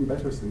maybe even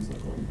better things are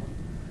going on.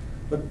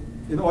 But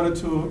in order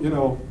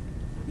to,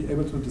 be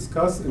able to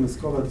discuss in a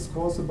scholar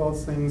discourse about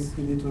things,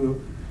 you need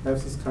to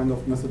have this kind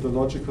of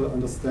methodological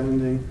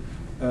understanding,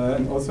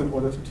 and also in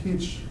order to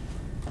teach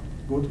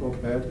good or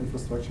bad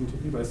infrastructure to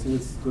people, I think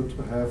it's good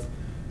to have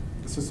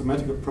a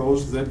systematic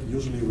approach that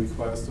usually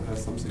requires to have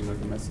something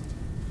like a method.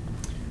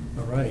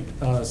 All right.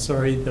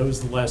 Sorry, that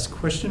was the last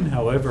question.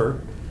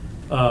 However,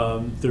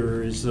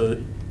 there is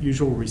a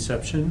usual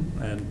reception,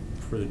 and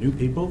for the new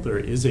people, there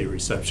is a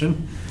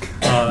reception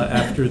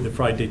after the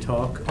Friday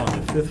talk on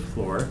the 5th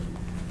floor.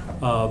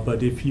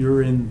 But if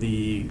you're in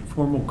the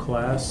formal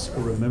class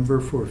or a member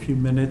for a few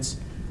minutes,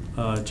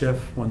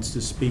 Jeff wants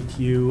to speak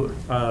to you.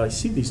 I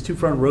see these 2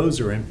 front rows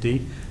are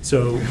empty,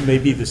 so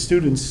maybe the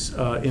students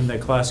in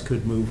that class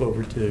could move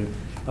over to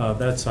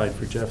that side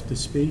for Jeff to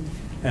speak.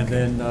 And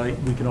then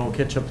we can all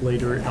catch up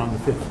later on the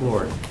 5th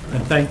floor.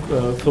 And thank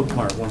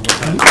Volkmar one more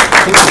time.